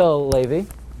tried to kill Levi,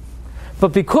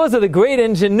 but because of the great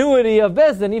ingenuity of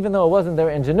Beis Din, even though it wasn't their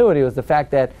ingenuity, it was the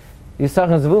fact that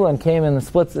Yisachar and Zevulun came in the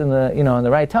splits in the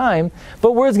right time.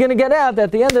 But word's going to get out that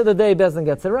at the end of the day, Beis Din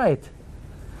gets it right.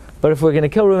 But if we're going to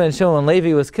kill Reuven and Shimon when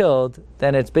Levi was killed,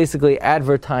 then it's basically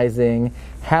advertising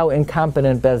how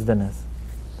incompetent Beis Din is.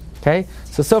 Okay,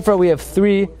 so far we have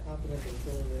three.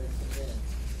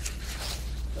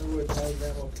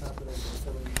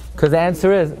 Because the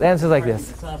answer is like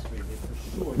this.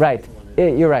 Right,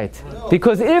 you're right.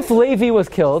 Because if Levi was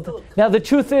killed, now the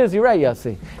truth is, you're right,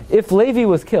 Yossi. If Levi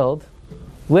was killed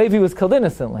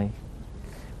innocently.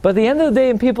 But at the end of the day,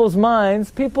 in people's minds,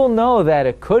 people know that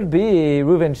it could be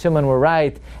Reuven and Shimon were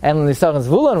right and Yisachar and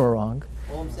Zvulun were wrong.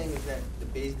 All I'm saying is that the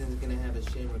Beis Din is going to have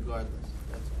a shame regardless.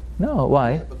 That's all. No,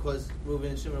 why? Yeah, because Reuven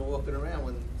and Shimon are walking around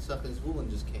when Yisachar and Zvulun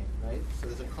just came, right? So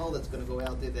there's a call that's going to go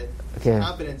out there that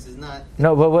confidence is not...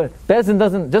 No, but what Beis Din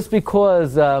doesn't... Just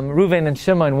because Reuven and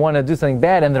Shimon want to do something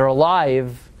bad and they're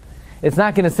alive, it's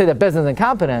not going to say that Beis Din is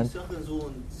incompetent. Yisachar and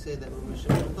Zvulun say that Reuven and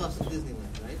Shimon are plus in Disneyland.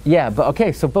 Yeah, but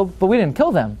okay, so but we didn't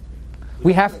kill them.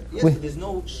 We have. Yes, there's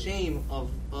no shame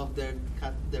of their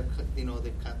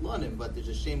katlonim, but there's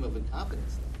a shame of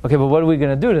incompetence. Okay, but what are we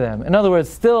going to do to them? In other words,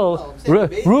 still,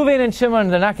 Reuven and Shimon,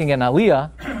 they're not going to get an aliyah,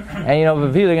 and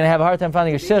but people are going to have a hard time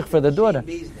finding a sheikh for the daughter.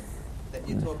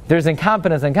 There's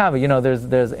incompetence and incompetence.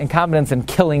 There's incompetence in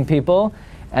killing people,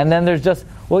 and then there's just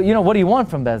what do you want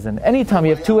from Beis Din? Anytime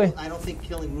you have two. I don't think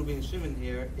killing Reuven and Shimon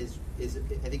here is.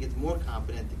 I think it's more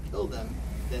competent to kill them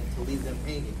than to leave them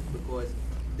hanging, because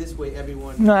this way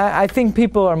everyone... No, I think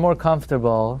people are more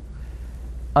comfortable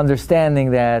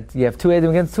understanding that you have two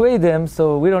Eidim against two Eidim,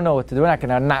 so we don't know what to do. We're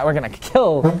going to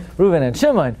kill Reuven and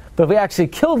Shimon, but if we actually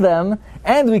killed them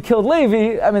and we killed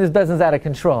Levi, this Beis Din's out of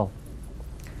control.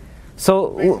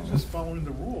 So Beis Din's just following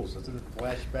the rules. Doesn't it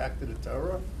flash back to the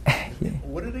Torah?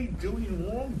 What are they doing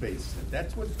wrong, Beis Din?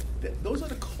 Those are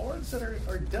the cards that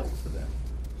are dealt to them.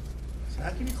 So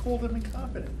how can you call them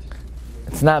incompetent?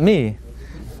 It's not me.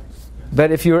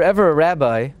 But if you were ever a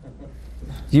rabbi,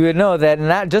 you would know that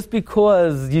not just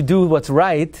because you do what's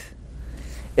right,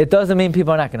 it doesn't mean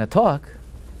people are not going to talk.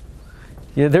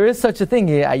 There is such a thing,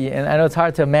 and I know it's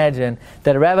hard to imagine,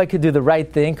 that a rabbi could do the right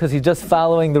thing because he's just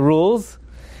following the rules,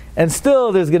 and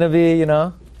still there's going to be,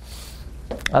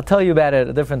 I'll tell you about it at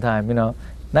a different time,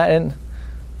 not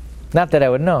that I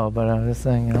would know, but I'm just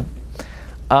saying,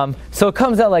 So it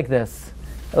comes out like this.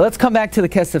 Let's come back to the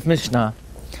Kesef Mishnah.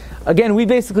 Again, we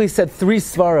basically said three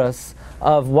svaras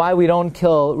of why we don't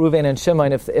kill Reuven and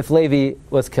Shimon if Levi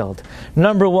was killed.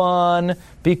 Number one,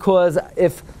 because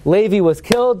if Levi was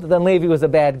killed, then Levi was a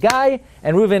bad guy,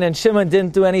 and Reuven and Shimon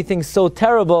didn't do anything so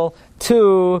terrible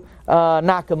to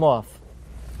knock him off.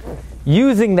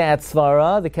 Using that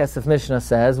svara, the Kesef Mishnah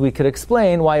says, we could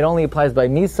explain why it only applies by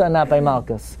Misa and not by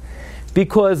Malchus.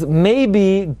 Because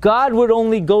maybe God would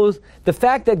only go... The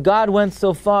fact that God went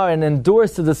so far and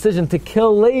endorsed the decision to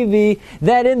kill Levi,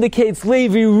 that indicates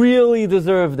Levi really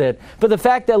deserved it. But the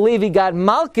fact that Levi got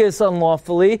Malchus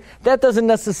unlawfully, that doesn't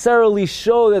necessarily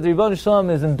show that the Rebbeinu Shalom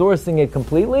is endorsing it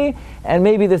completely, and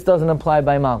maybe this doesn't apply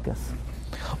by Malchus.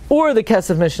 Or the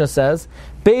Kesef Mishnah says,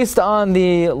 based on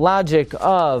the logic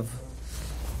of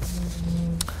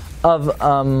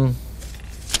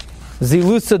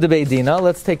Zilusa de Beidina.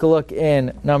 Let's take a look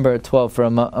in number 12 for a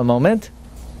moment.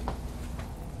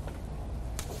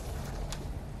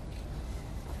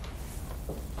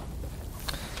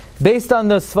 Based on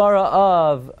the svara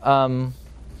of Einoin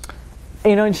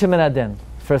Shemin Adin,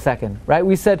 for a second, right?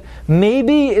 We said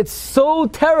maybe it's so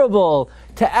terrible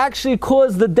to actually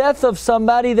cause the death of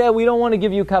somebody that we don't want to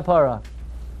give you kapara.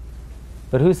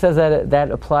 But who says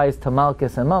that applies to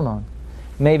Malchus and Mammon?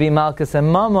 Maybe Malchus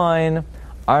and Mammon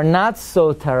are not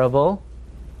so terrible,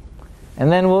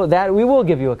 and then we will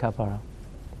give you a kapara.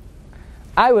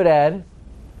 I would add,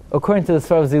 according to the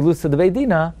svara of Zilusa de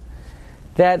Beidina,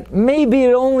 that maybe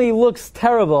it only looks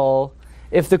terrible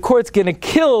if the court's going to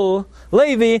kill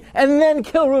Levi and then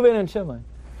kill Reuben and Shimon.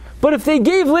 But if they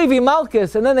gave Levi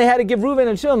Malchus and then they had to give Reuben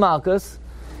and Shimon Malchus,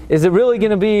 is it really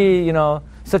going to be,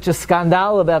 such a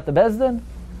scandal about the Bezdin?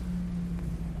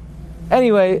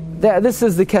 Anyway, this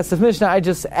is the Kesef Mishnah. I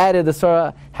just added the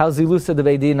Surah, how Zilusa de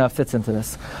Beidina fits into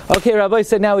this. Okay, Rabbi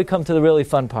said, now we come to the really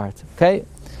fun part. Okay?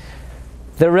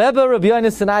 The Rebbe, Rabbi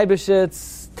Yonasan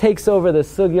Eibeshitz, takes over the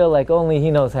sugya like only he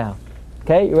knows how.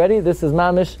 Okay, you ready? This is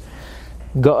Mamish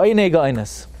Ga'oine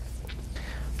Ga'oines.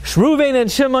 Reuven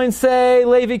and Shimon say,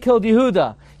 Levi killed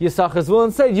Yehuda. Yisachar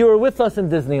Zvulun said, you were with us in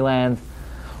Disneyland.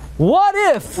 What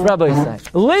if, Rabbi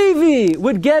said, Levi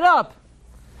would get up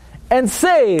and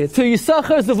say to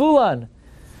Yisachar Zvulun,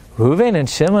 Reuven and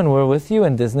Shimon were with you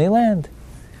in Disneyland?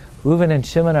 Reuven and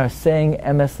Shimon are saying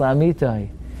Emes Lamitai.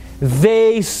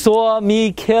 They saw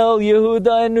me kill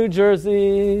Yehuda in New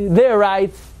Jersey. They're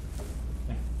right.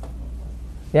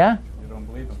 Yeah? You don't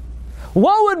believe him.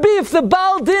 What would be if the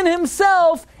Baal Din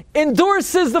himself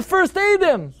endorses the first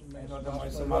Eidim? You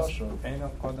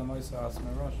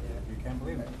can't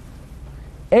believe it.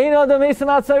 Ein Adam Eisam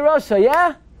Atzai Rasha,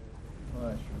 yeah?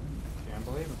 Can't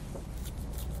believe it.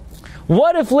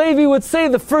 What if Levi would say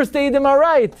the first Eidim are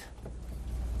right?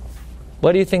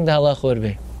 What do you think the halacha would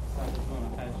be?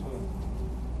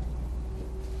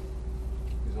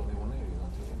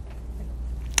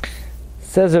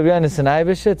 Says Rabbi Yonasan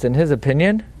Eibeshitz, in his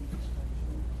opinion,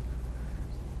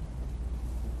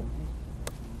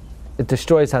 it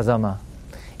destroys Hazama.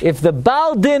 If the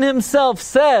Baal Din himself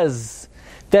says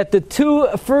that the two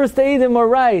first Eidim are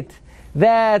right,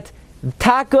 that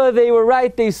Taka, they were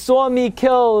right, they saw me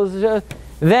kill,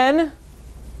 then,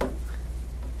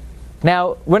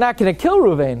 now, we're not going to kill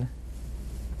Reuven,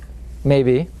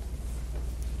 maybe,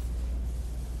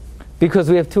 because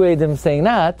we have two Eidim saying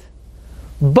that,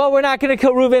 but we're not going to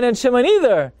kill Reuven and Shimon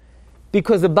either,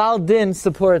 because the Baal Din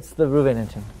supports the Reuven and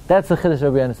Shimon. That's the Chiddush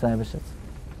Rabbi Yonasan Eibeshitz.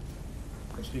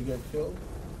 Does he get killed?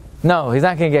 No, he's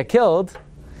not going to get killed,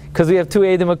 because we have two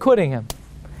Eidim acquitting him.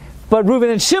 But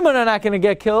Reuven and Shimon are not going to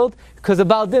get killed, because the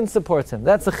Baal Din supports him.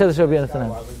 That's the Chiddush Rabbi Yonasan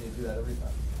Why Eibeshitz. wouldn't you do that every time?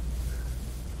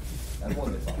 That's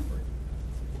one that's offering.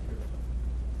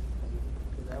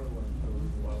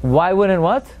 Why wouldn't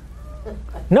what?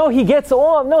 No, he gets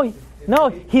off. No,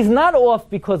 he's not off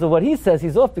because of what he says.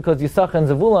 He's off because Yisachar and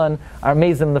Zevulun are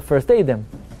mazim the first Eidim.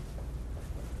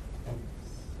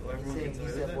 He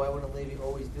said, why wouldn't Levi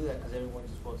always do that? Because everyone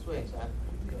just walks away. So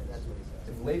that's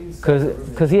what he said.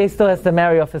 Because he still has to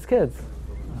marry off his kids.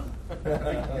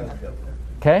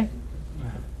 Okay?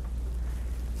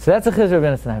 So that's a chiddush Rabbi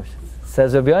Yonasan Eibeshitz.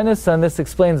 Says Rabbi Yonasan, this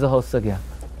explains the whole sugya.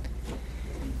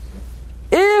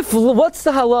 What's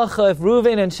the halacha if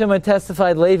Reuven and Shimon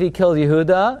testified Levi killed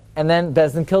Yehuda and then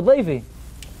Bezdin killed Levi?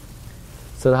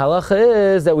 So the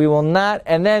halacha is that we will not,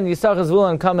 and then Yisachar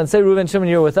Zvulun come and say, Reuven and Shimon,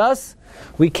 you're with us.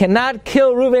 We cannot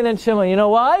kill Reuven and Shimon. You know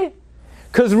why?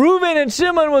 Because Reuven and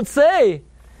Shimon would say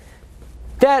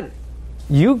that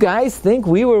you guys think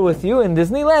we were with you in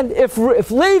Disneyland. If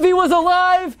Levi was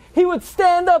alive, he would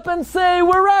stand up and say,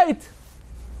 we're right.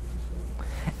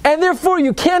 And therefore,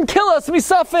 you can't kill us,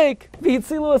 misafek.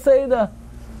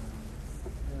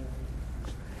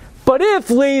 But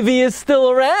if Levi is still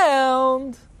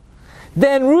around,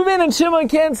 then Reuven and Shimon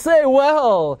can't say,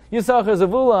 well, Yisachar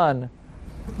Zevulun,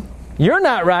 you're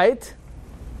not right.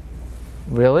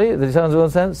 Really? The Yisachar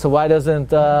Zevulun says, so why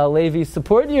doesn't Levi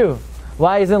support you?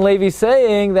 Why isn't Levi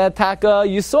saying that Taka,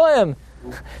 you saw him?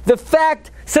 The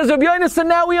fact, says Rabbi Yonasan,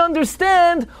 now we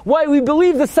understand why we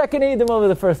believe the second Eidim over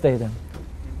the first Eidim.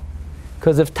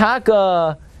 Because if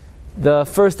Taka, the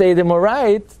first Eidim were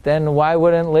right, then why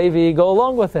wouldn't Levi go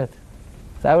along with it?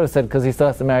 So I would have said because he still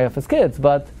has to marry off his kids.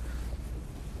 But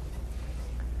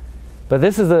But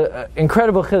this is an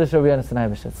incredible chiddush of Rabbi Yonasan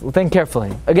Eibeshitz. Think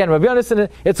carefully. Again, Rabbi Yonasan,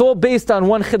 it's all based on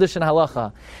one chiddush in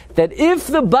halacha. That if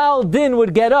the Baal Din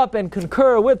would get up and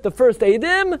concur with the first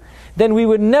Eidim, then we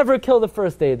would never kill the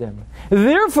first Eidim.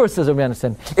 Therefore, says Rabbi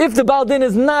Yonasan, if the Baal Din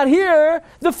is not here,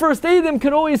 the first Eidim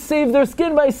can always save their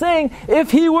skin by saying,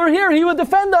 if he were here, he would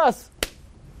defend us.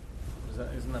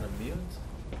 Isn't that a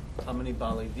miyut? How many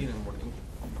Baalei Dinim would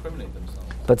incriminate themselves?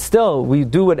 But still, we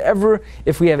do whatever,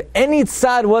 if we have any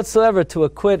tzad whatsoever to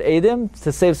acquit Eidim,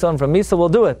 to save someone from Misa, we'll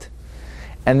do it.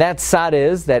 And that tzad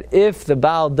is that if the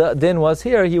Baal Din was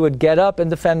here, he would get up and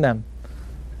defend them.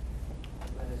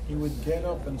 He would get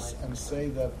up and say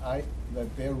that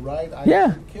they're right, I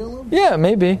should kill him? Yeah,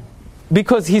 maybe.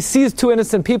 Because he sees two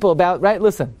innocent people right?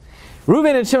 Listen,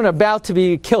 Reuben and Shimon are about to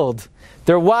be killed.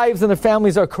 Their wives and their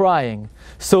families are crying.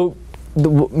 So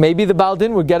maybe the Baal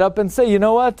Din would get up and say, you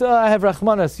know what, I have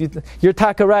Rachmanas, you're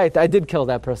taka right, I did kill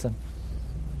that person.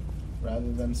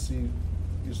 Rather than see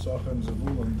Yisachar and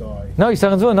Zevulun die. No,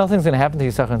 Yisachar and Zevulun, nothing's going to happen to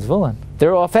Yisachar and Zevulun.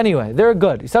 They're off anyway, they're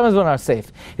good. Yisachar and Zevulun are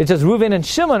safe. It's just Reuven and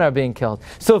Shimon are being killed.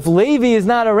 So if Levi is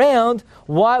not around,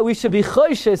 why we should be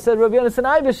choishes, said Rabbi Yonasan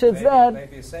Eibeshitz, that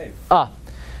Levi is safe.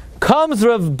 Comes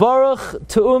Rav Baruch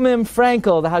Tu'umim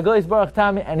Frankel, the Hagoyis Baruch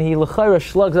Tami, and he l'chayra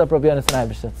slugs up Rabbi Yonasan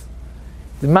Eibeshitz.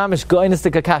 The mamish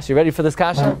goinistic kasha. You ready for this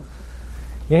kasha?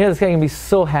 You hear this guy can be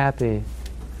so happy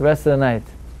the rest of the night.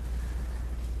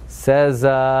 Says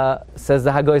the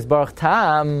Hagoyis Baruch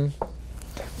Tam,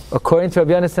 according to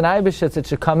Rabbi Yonasan Eibeshitz, it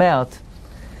should come out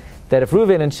that if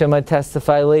Reuven and Shimon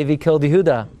testify Levi killed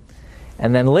Yehuda,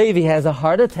 and then Levi has a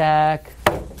heart attack,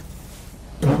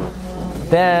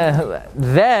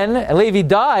 then Levi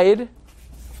died,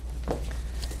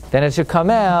 then it should come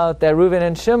out that Reuven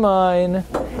and Shimon,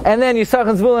 and then Yisachar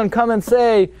and Zevulun come and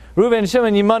say, Reuven and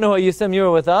Shimon, Yimanu Yisem, you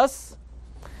were with us,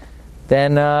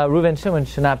 then Reuven and Shimon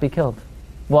should not be killed.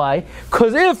 Why?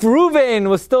 Because if Levi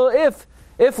was still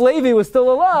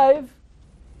alive,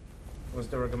 Was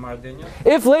there a Gemara Dinya?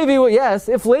 if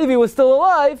Levi was still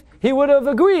alive, he would have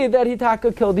agreed that he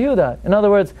taka killed Yehuda. In other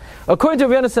words, according to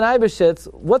Rabbi Yonasan Eibeshitz,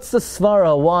 what's the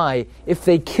svara? Why? If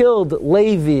they killed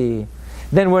Levi,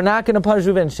 then we're not going to punish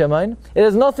Reuven and Shimon. It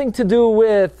has nothing to do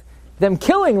with them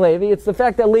killing Levi. It's the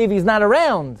fact that Levi is not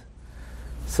around.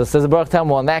 So says the Baruch Tam,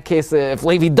 well, in that case, if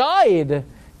Levi died,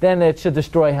 then it should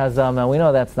destroy Hazam. And we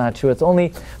know that's not true. It's only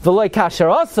V'loi Kasher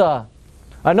Asa.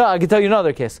 No, I can tell you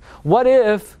another case. What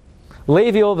if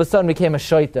Levi all of a sudden became a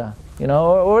shoita,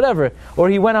 or whatever, or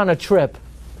he went on a trip,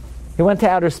 he went to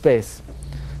outer space?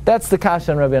 That's the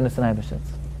kasha on Rabbi Yonasan Eibeshitz.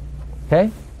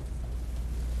 Okay?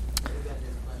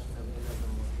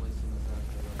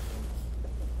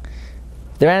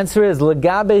 Their answer is,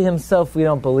 Lagabe himself, we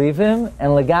don't believe him,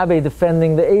 and Lagabe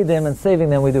defending the Eidim and saving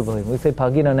them, we do believe him. We say,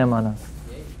 Pagino Nemanas.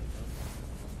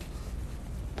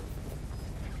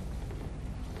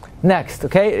 Next,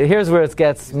 okay? Here's where it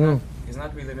gets... He's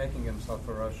not really making himself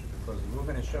a Rasha, because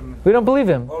Reuven and Shimon... We don't believe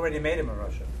him. Already made him a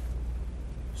Rasha.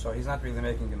 So he's not really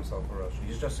making himself a Rasha.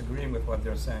 He's just agreeing with what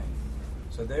they're saying.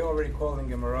 So they're already calling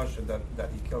him a Rasha that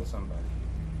he killed somebody.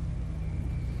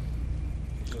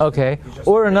 Okay,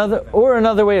 or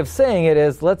another way of saying it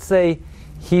is, let's say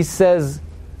he says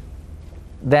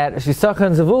that Yisachar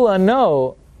and Zevulun,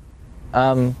 no,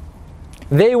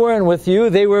 they weren't with you,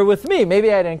 they were with me.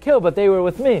 Maybe I didn't kill, but they were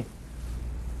with me.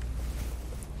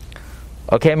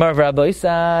 Okay, Marv Rabbi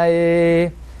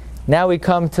Isai. Now we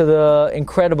come to the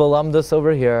incredible Lomdus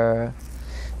over here.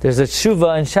 There's a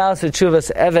tshuva in Shalas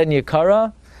Tshuvas Even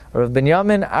Yikara, or of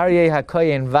Binyamin Aryeh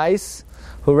HaKoyen Weiss,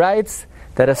 who writes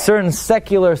that a certain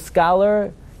secular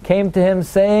scholar came to him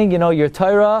saying, your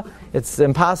Torah, it's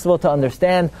impossible to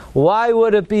understand. Why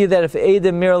would it be that if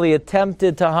Eidim merely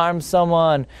attempted to harm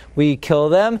someone, we kill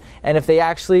them, and if they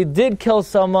actually did kill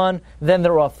someone, then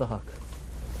they're off the hook?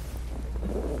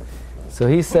 So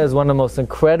he says one of the most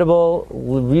incredible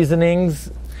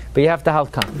reasonings, but you have to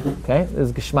have come. Okay? This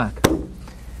is Geshmak. Who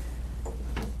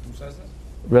says this?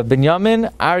 Rabbi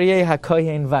Binyamin Aryeh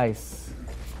HaKoyen Weiss,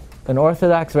 an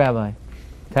Orthodox rabbi.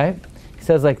 Okay? He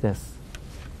says like this.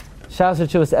 Shalas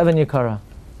Tshuvas Even Yikara.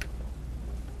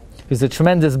 He's a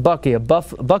tremendous Baki, a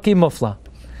Baki Mufla.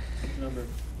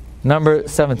 Number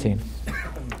 17.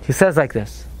 He says like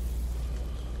this.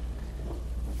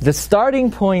 The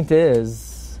starting point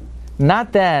is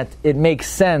not that it makes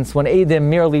sense when Eidim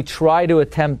merely try to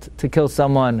attempt to kill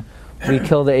someone, we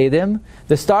kill the Eidim.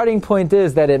 The starting point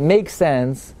is that it makes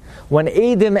sense when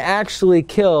Eidim actually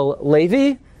kill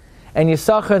Levi, and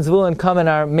Yisachar and Zevulun come and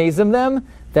are mazim them,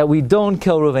 that we don't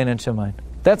kill Reuven and Shimon.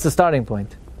 That's the starting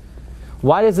point.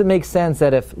 Why does it make sense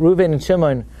that if Reuven and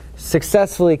Shimon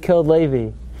successfully killed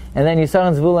Levi, and then Yisachar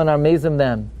and Zevulun are mazim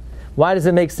them, Why does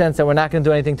it make sense that we're not going to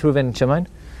do anything to Reuven and Shimon?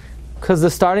 Because the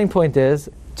starting point is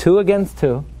 2 against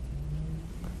 2.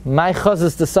 My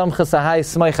chazas to samchas ahai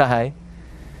smeicha hai.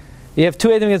 You have 2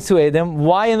 Eidim against 2 Eidim.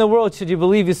 Why in the world should you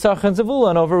believe Yisachar and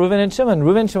Zevulun over Reuven and Shimon?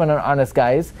 Reuven and Shimon are honest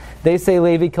guys. They say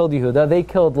Levi killed Yehuda. They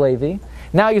killed Levi.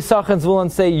 Now Yisachar and Zevulun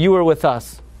say you were with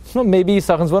us. Well, maybe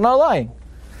Yisachar and Zevulun are lying.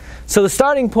 So the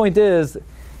starting point is,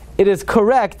 it is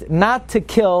correct not to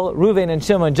kill Reuven and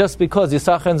Shimon just because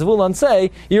Yisachar and Zevulun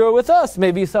say you were with us.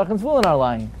 Maybe Yisachar and Zevulun are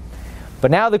lying.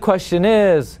 But now the question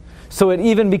is, so it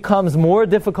even becomes more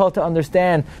difficult to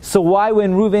understand. So why,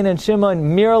 when Reuven and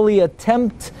Shimon merely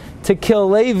attempt to kill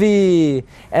Levi,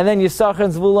 and then Yisachar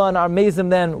and Zvulun are Mezim,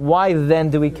 then why then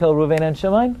do we kill Reuven and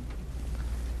Shimon?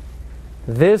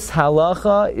 This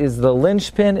halacha is the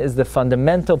linchpin, is the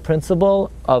fundamental principle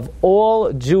of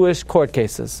all Jewish court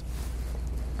cases.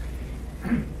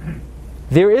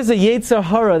 There is a Yetzer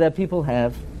Hara that people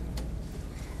have,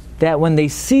 that when they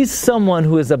see someone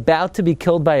who is about to be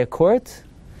killed by a court,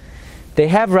 they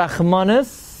have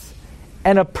Rachmanis,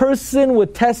 and a person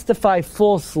would testify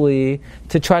falsely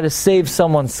to try to save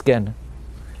someone's skin.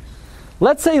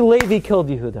 Let's say Levi killed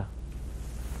Yehuda.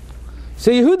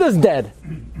 So Yehuda's dead.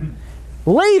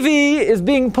 Levi is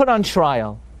being put on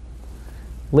trial.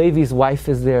 Levi's wife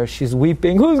is there. She's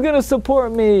weeping. Who's going to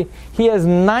support me? He has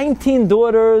 19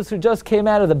 daughters who just came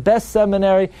out of the best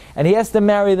seminary, and he has to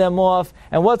marry them off.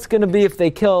 And what's going to be if they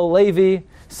kill Levi?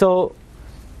 So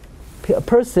a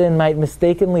person might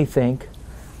mistakenly think,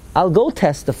 I'll go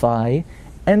testify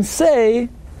and say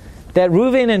that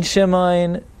Reuven and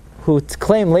Shimon, who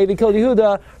claim Levi killed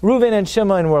Yehuda, Reuven and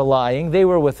Shimon were lying, they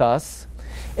were with us,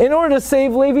 in order to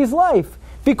save Levi's life.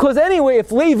 Because anyway,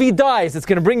 if Levi dies, it's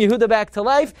going to bring Yehuda back to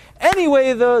life.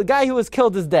 Anyway, the guy who was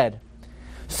killed is dead.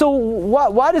 So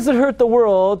why does it hurt the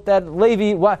world that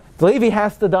Levi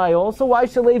has to die also? Why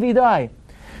should Levi die?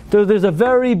 There's a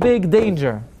very big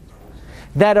danger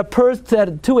that that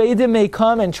 2 Eidim may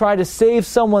come and try to save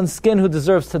someone's skin who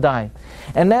deserves to die.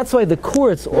 And that's why the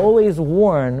courts always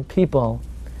warn people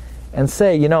and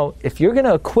say, if you're going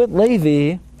to acquit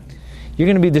Levi, you're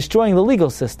going to be destroying the legal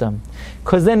system.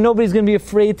 Because then nobody's going to be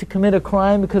afraid to commit a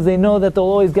crime because they know that they'll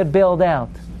always get bailed out.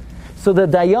 So the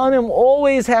Dayanim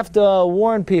always have to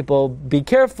warn people, be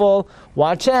careful,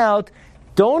 watch out,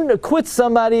 don't acquit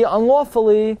somebody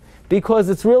unlawfully because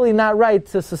it's really not right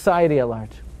to society at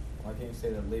large. Why can't you say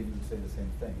that Levi would say the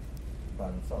same thing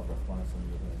about himself?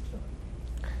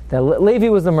 That Levi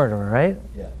was the murderer, right?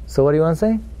 Yeah. So what do you want to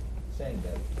say? Saying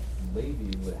that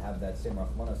Levi would have that same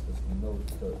Rachmanas because we know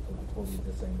what we were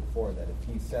just saying before, that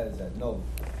if he says that no,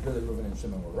 really Reuven and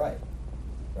Shimon were right?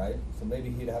 So maybe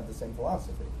he'd have the same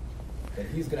philosophy. That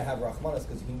he's going to have Rachmanas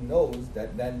because he knows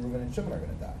that then Reuven and Shimon are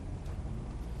going to die.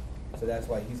 So that's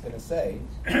why he's going to say,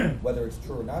 whether it's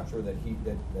true or not true, that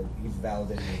he's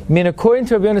validating. I mean, according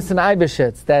to Rabbi Yonasan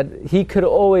Eibeshitz, that he could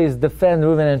always defend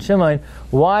Reuven and Shimon,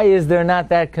 why is there not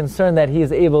that concern that he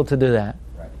is able to do that?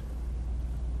 Right.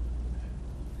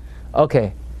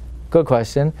 Okay, good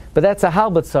question. But that's a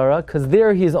halbatzara, because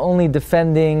there he's only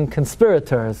defending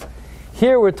conspirators.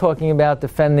 Here we're talking about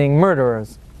defending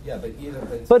murderers. Yeah, but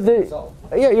it's but himself.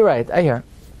 Yeah, you're right, I hear.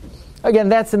 Again,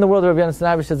 that's in the world of Rabbi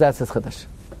Yonasan Eibeshitz, that's his chiddush.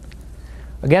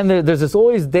 Again, there's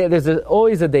always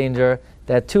a danger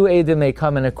that 2 Eidim may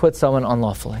come and acquit someone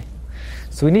unlawfully.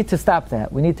 So we need to stop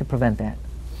that. We need to prevent that.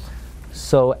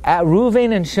 So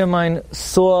Reuven and Shimon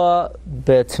saw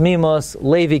Betmimos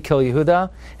Levi kill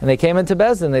Yehuda, and they came into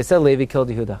Bezdin and they said Levi killed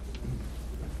Yehuda.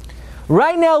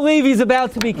 Right now Levi's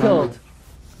about to be killed.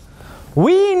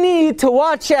 We need to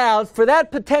watch out for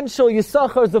that potential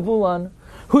Yisachar Zavulun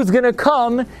who's going to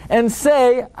come and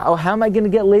say, how am I going to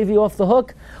get Levi off the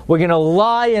hook? We're going to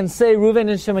lie and say, Reuven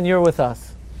and Shimon, you're with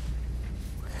us.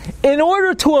 In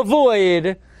order to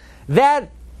avoid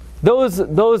that, those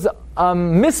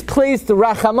misplaced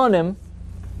rachamonim,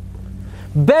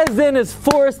 Bezdin is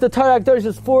forced, the Torah Akdosh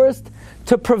is forced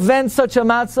to prevent such a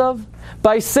matzav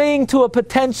by saying to a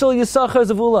potential Yisachar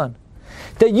Zavulun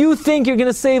that you think you're going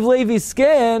to save Levi's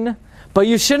skin, but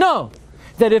you should know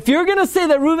that if you're going to say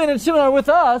that Reuven and Shimon are with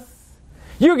us,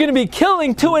 you're going to be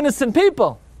killing 2 innocent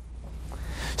people.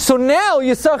 So now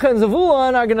Yisachar and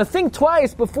Zavulun are going to think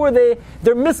twice before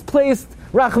their misplaced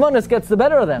Rachmanis gets the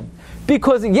better of them.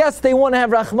 Because yes, they want to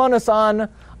have Rachmanis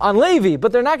on Levi,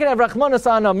 but they're not going to have Rachmanis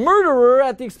on a murderer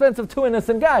at the expense of 2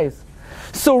 innocent guys.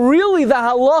 So really the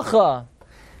halacha,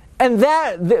 and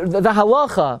that the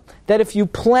halacha, that if you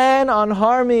plan on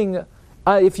harming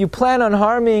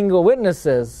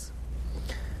witnesses,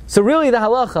 so really the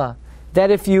halacha,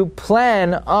 that if you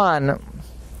plan on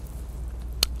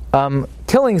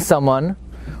killing someone,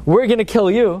 we're going to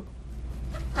kill you.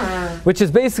 which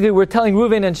is basically we're telling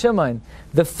Reuven and Shimon,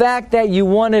 the fact that you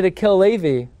wanted to kill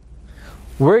Levi,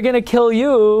 we're going to kill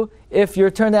you if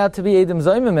you're turned out to be Eidim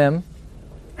Zomimmim.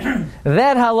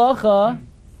 That halacha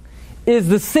is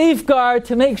the safeguard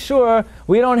to make sure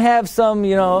we don't have some,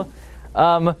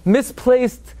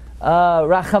 misplaced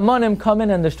Rachamanim come in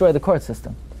and destroy the court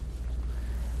system.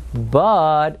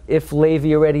 But if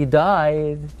Levi already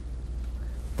died,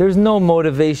 there's no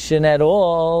motivation at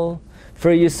all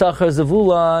for Yisachar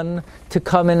Zavulon to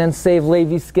come in and save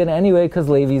Levi's skin anyway, because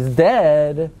Levi's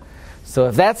dead. So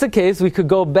if that's the case, we could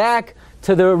go back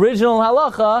to the original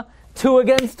halacha, 2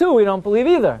 against 2. We don't believe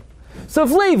either. So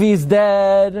if Levi's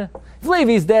dead,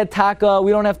 Taka,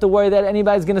 we don't have to worry that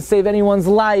anybody's going to save anyone's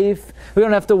life. We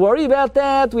don't have to worry about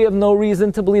that. We have no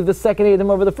reason to believe the second Eidim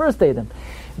over the first Eidim.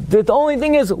 The only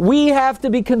thing is, we have to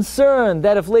be concerned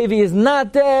that if Levi is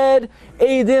not dead,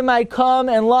 Eidim might come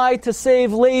and lie to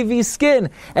save Levi's skin.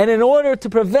 And in order to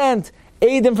prevent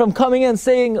Eidim from coming in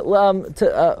saying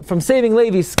from saving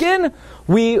Levi's skin,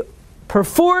 we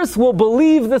perforce will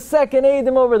believe the second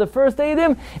Eidim over the first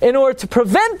Eidim in order to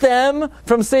prevent them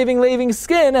from saving Levi's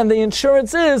skin. And the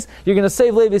insurance is, you're going to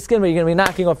save Levi's skin, but you're going to be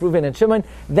knocking off Reuven and Shimon.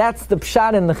 That's the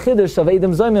pshat and the chiddush of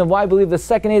Eidim Zomimmim, why I believe the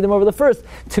second Eidim over the first,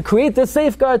 to create this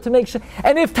safeguard to make sure.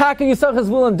 And if Taka Yisachar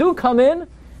Zvulun do come in,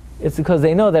 it's because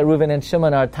they know that Reuven and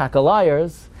Shimon are Taka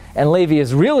liars, and Levi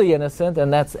is really innocent,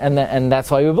 and that's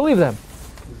why we believe them.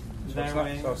 So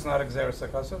it's not Xeris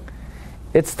HaKasav?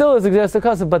 It still is Xeris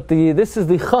HaKasav, but this is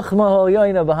the Chachma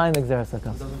Ha'yoyna behind the Xeris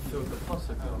HaKasav. It doesn't fit with the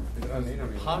pasuk.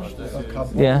 Parshas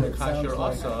is Yeah. kasher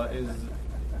asa is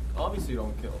obviously you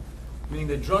don't kill. Meaning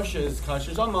the drasha is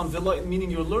kasher zaman, meaning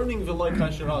you're learning v'loi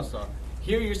kasher asa.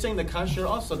 Here you're saying the kasher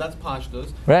asa, that's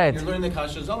Parshas. Right. You're learning the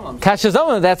kasher zaman. Kasher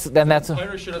zaman, that's.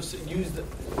 Torah should have used the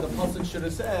pasuk should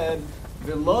have said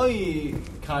v'loi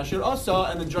kasher asa,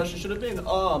 and the drasha should have been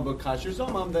but kasher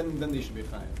zaman, then they should be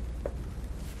fine.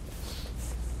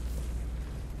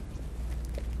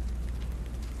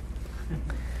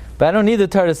 But I don't need the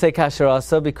Torah to say kasher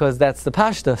asa because that's the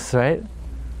pashtus, right?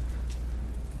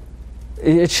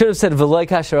 It should have said v'loi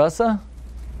kasher asa.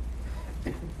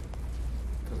 Because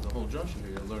the whole drasha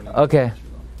here you're learning. Okay.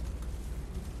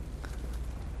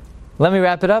 Let me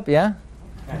wrap it up, yeah?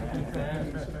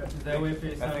 Is there a way for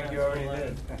I think you already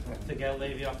did. to get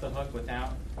Levi off the hook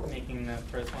without making the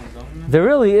first one Zomimmim? There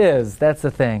really is. That's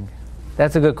the thing.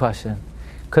 That's a good question.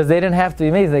 Because they didn't have to be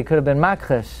amazing. They could have been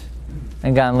makrish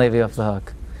and gotten Levi off the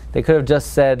hook. They could have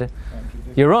just said,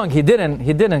 "You're wrong. He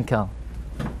didn't kill."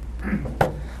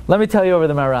 Let me tell you over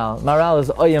the Maral. Maral is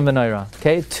oyem v'noira.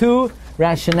 Okay, 2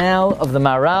 rationale of the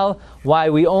Maral why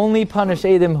we only punish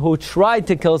Eidim who tried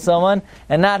to kill someone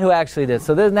and not who actually did.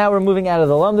 So now we're moving out of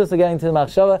the Lomdus, we're getting to the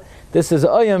Machshava. This is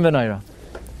oyem v'noira.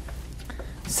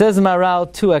 Says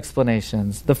Maral 2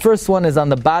 explanations. The first one is on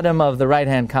the bottom of the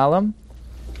right-hand column.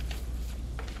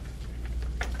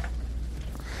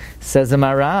 Says the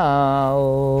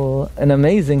Maral, an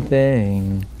amazing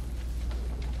thing.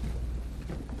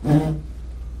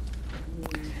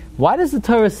 Why does the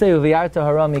Torah say, "Uviarta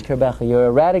harami kerbecha"? You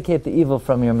eradicate the evil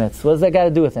from your midst. What does that got to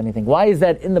do with anything? Why is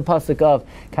that in the pasuk of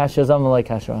kasher zam v'loi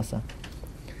kasher asa?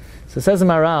 So says the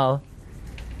Maral,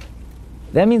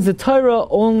 that means the Torah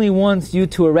only wants you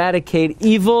to eradicate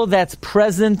evil that's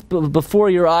present before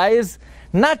your eyes,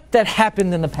 not that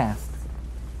happened in the past.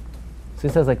 So he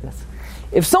says like this.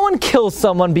 If someone kills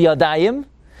someone biyadayim,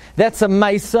 that's a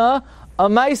maisa. A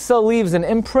maisa leaves an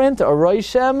imprint, a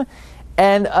roishem,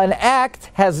 and an act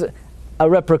has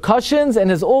repercussions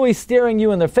and is always staring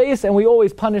you in the face, and we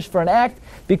always punish for an act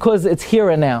because it's here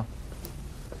and now.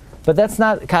 But that's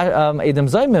not Eidim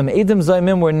Zomimmim. Eidim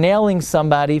Zomimmim were nailing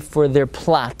somebody for their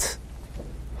plot.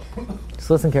 Just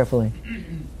listen carefully.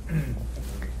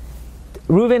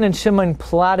 Reuven and Shimon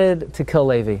plotted to kill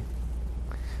Levi.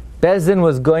 Bezdin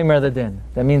was goymer the din.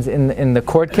 That means in the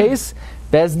court case,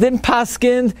 Bezdin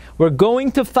paskind, we're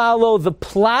going to follow the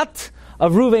plot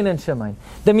of Reuven and Shimon.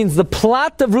 That means the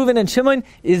plot of Reuven and Shimon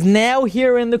is now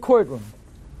here in the courtroom.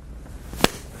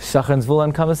 Shachar and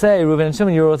Zvulun come and say, Reuven and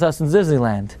Shimon, you were with us in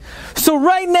Disneyland. So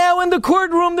right now in the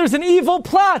courtroom, there's an evil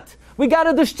plot. We got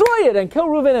to destroy it and kill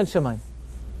Reuven and Shimon.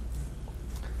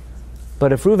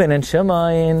 But if Reuven and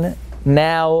Shimon,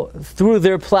 now through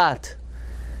their plot,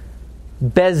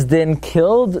 Bezdin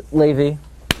killed Levi,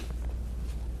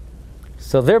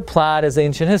 so their plot is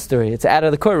ancient history. It's out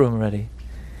of the courtroom already.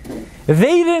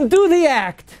 They didn't do the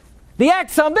act. The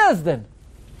act's on Bezdin.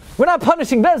 We're not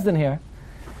punishing Bezdin here.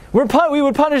 We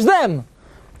would punish them.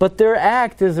 But their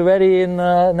act is already in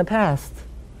the past.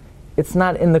 It's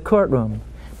not in the courtroom.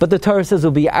 But the Torah says,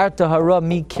 "Ubi'arta hara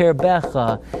mi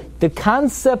kerbecha." The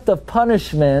concept of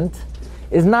punishment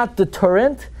is not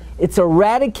deterrent. It's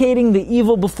eradicating the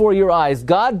evil before your eyes.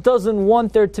 God doesn't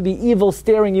want there to be evil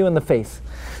staring you in the face.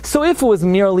 So if it was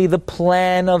merely the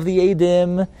plan of the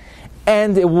Eidim,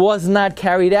 and it was not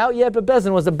carried out yet, but Beis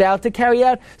Din was about to carry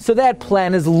out, so that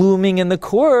plan is looming in the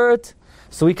court.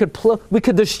 So we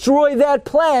could destroy that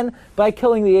plan by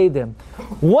killing the Eidim.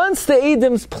 Once the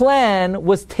Eidim's plan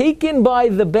was taken by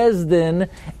the Beis Din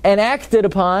and acted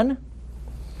upon,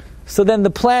 so then the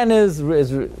plan is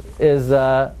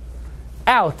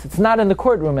out. It's not in the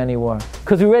courtroom anymore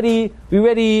because we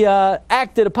already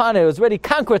acted upon it. It was already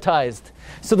concretized.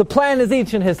 So the plan is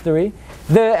ancient history.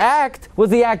 The act was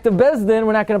the act of Beis Din.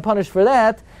 We're not going to punish for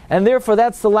that, and therefore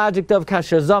that's the logic of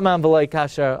kasher zamam v'loy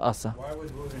kasher asa. Why would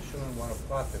Reuven and Shimon want to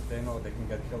plot if they know they can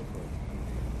get killed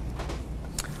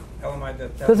for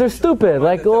it? Because they're stupid,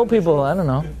 like old people. I don't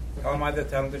know. How am I to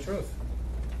tell them the truth?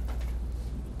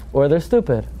 Or they're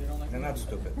stupid. They're not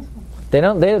stupid.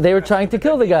 They were trying to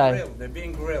kill the guy. They're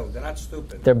being grilled. They're not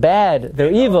stupid. They're bad. They're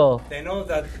evil. They know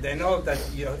that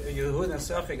Yehud and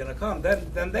Saf are going to come. Then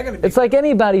they're going to be. It's like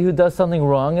anybody who does something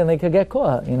wrong and they could get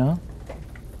caught.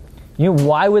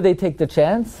 Why would they take the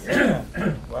chance?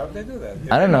 Why would they do that? If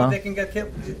I don't know. They can get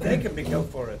killed. They can be killed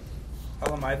for it.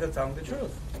 How am I to tell them the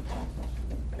truth?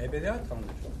 Maybe they are telling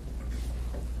the truth.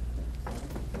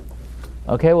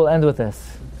 Okay, we'll end with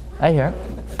this. I hear.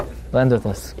 We'll end with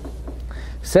this.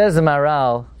 Says the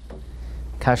Maral,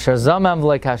 kasher zamam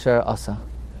v'loy kasher asa.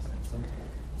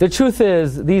 The truth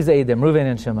is, these Eidim, Reuven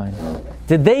and Shimon,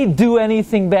 did they do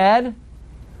anything bad?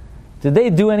 Did they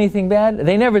do anything bad?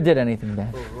 They never did anything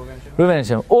bad. Reuven and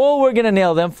Shimon. All we're going to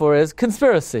nail them for is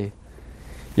conspiracy.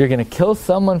 You're going to kill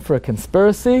someone for a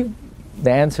conspiracy?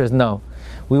 The answer is no.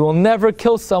 We will never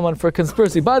kill someone for a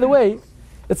conspiracy. By the way,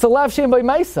 it's a lav shein by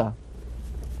Maisa.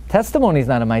 Testimony is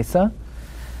not a Maisa.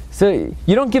 So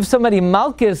you don't give somebody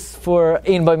malchus for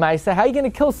ein by Maisa. How are you going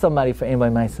to kill somebody for ein by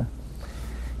Maisa?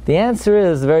 The answer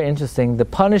is very interesting. The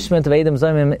punishment of Eidim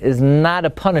Zomimmim is not a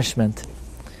punishment.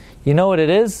 You know what it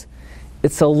is?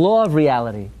 It's a law of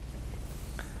reality.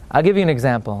 I'll give you an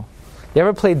example. You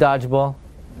ever play dodgeball?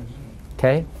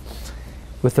 Okay?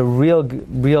 With a real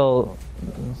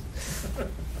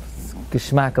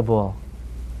geschmacka ball.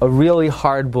 A really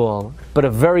hard ball, but a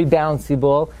very bouncy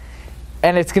ball.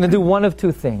 And it's going to do one of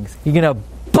two things. You're going to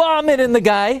bomb it in the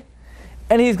guy,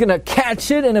 and he's going to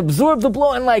catch it and absorb the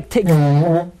blow and take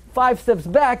 5 steps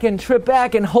back and trip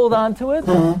back and hold on to it.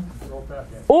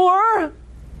 Or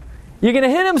you're going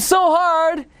to hit him so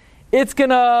hard, it's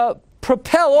going to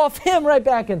propel off him right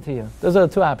back into you. Those are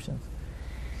the two options.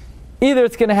 Either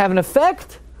it's going to have an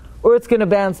effect, or it's going to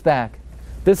bounce back.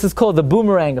 This is called the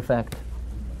boomerang effect.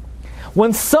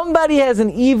 When somebody has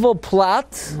an evil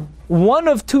plot, one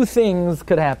of two things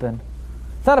could happen.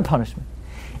 It's not a punishment.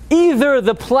 Either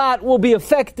the plot will be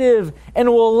effective and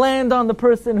will land on the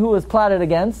person who was plotted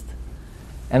against,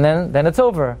 and then it's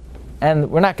over. And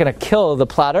we're not going to kill the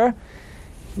plotter.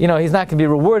 He's not going to be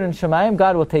rewarded in Shemayim.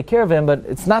 God will take care of him, but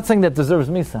it's not something that deserves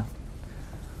Misa.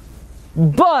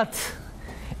 But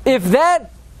if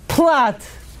that plot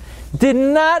did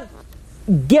not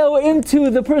go into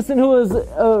the person who was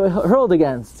hurled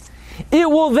against, it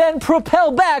will then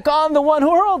propel back on the one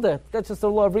who hurled it. That's just the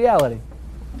law of reality.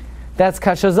 That's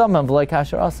kasher zamam v'loy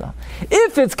kasher asa.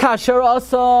 If it's kasher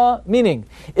asa, meaning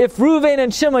if Reuven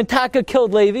and Shimon Taka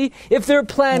killed Levi, if their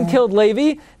plan killed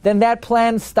Levi, then that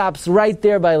plan stops right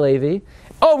there by Levi.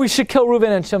 Oh, we should kill Reuven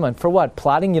and Shimon. For what?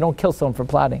 Plotting? You don't kill someone for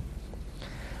plotting.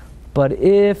 But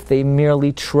if they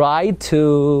merely tried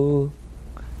to,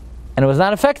 and it was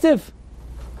not effective,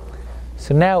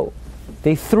 so now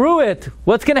they threw it.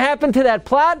 What's going to happen to that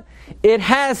plot? It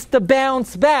has to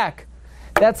bounce back.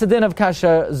 That's the din of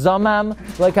kasher zamam,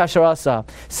 like kasher asa.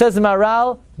 Says the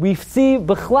Maral, we see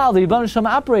b'chlal, the Yibam Shem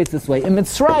operates this way. In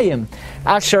Mitzrayim,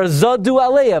 asher zadu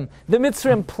aleim, the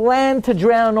Mitzrayim planned to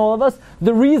drown all of us.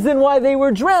 The reason why they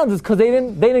were drowned is because they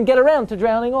didn't get around to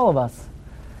drowning all of us.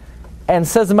 And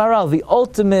says the Maral, the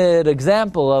ultimate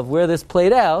example of where this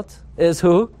played out is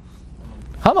who?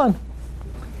 Haman.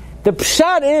 The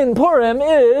pshat in Purim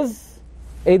is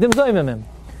Eidim Zomimmim.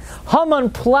 Haman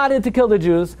plotted to kill the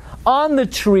Jews on the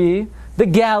tree, the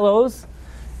gallows.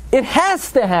 It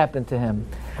has to happen to him.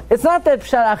 It's not that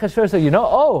pshat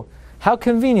Achashverosh, how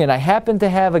convenient. I happen to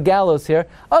have a gallows here.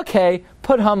 Okay,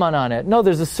 put Haman on it. No,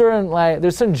 there's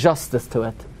certain justice to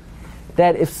it.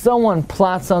 That if someone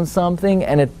plots on something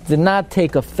and it did not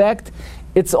take effect,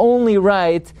 it's only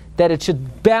right that it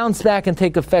should bounce back and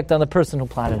take effect on the person who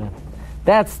plotted it.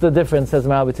 That's the difference, says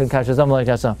Maral, between kasher zomam and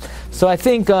kasher. So I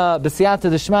think, b'siyata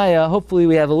d'shmaya, hopefully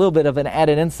we have a little bit of an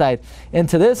added insight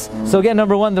into this. So again,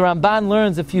 number one, the Ramban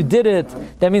learns if you did it,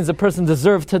 that means the person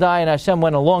deserved to die and Hashem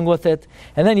went along with it.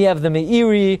 And then you have the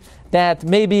Meiri, that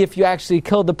maybe if you actually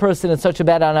killed the person in such a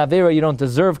bad anavera, you don't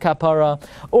deserve kapara.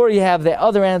 Or you have the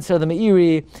other answer, the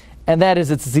Meiri, and that is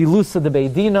it's zilusa de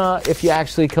beidina if you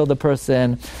actually kill the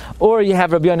person. Or you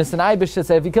have Rabbi Yonasan Eibish that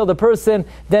say if you kill the person,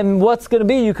 then what's going to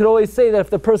be? You could always say that if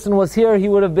the person was here, he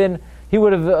would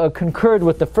have concurred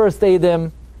with the first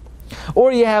Eidim.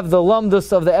 Or you have the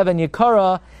Lomdus of the Even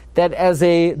Yikara, that as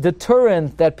a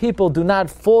deterrent that people do not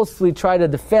falsely try to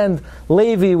defend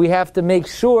Levi, we have to make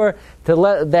sure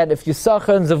that if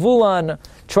Yisachar and Zavulon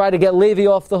try to get Levi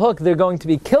off the hook, they're going to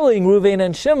be killing Ruvain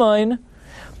and Shimon.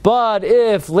 But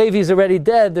if Levi's already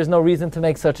dead, there's no reason to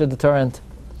make such a deterrent.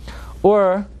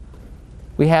 Or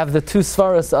we have the two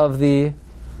svaras of the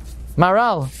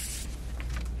Maral.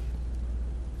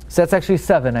 So that's actually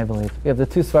 7, I believe. We have the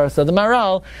two svaras of the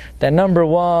Maral. That number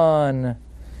one,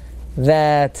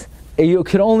 that you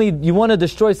want to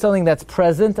destroy something that's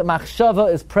present. A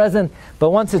Machshava is present, but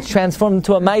once it's transformed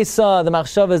into a Maisa, the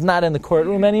Machshava is not in the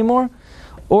courtroom anymore.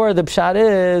 Or the Pshat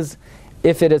is,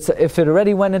 if it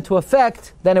already went into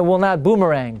effect, then it will not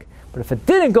boomerang. But if it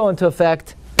didn't go into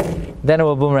effect, then it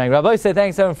will boomerang. Rabbi say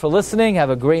thanks everyone for listening. Have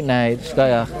a great night.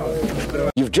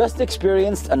 Shkayach. You've just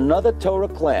experienced another Torah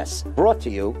class brought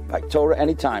to you by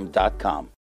TorahAnytime.com.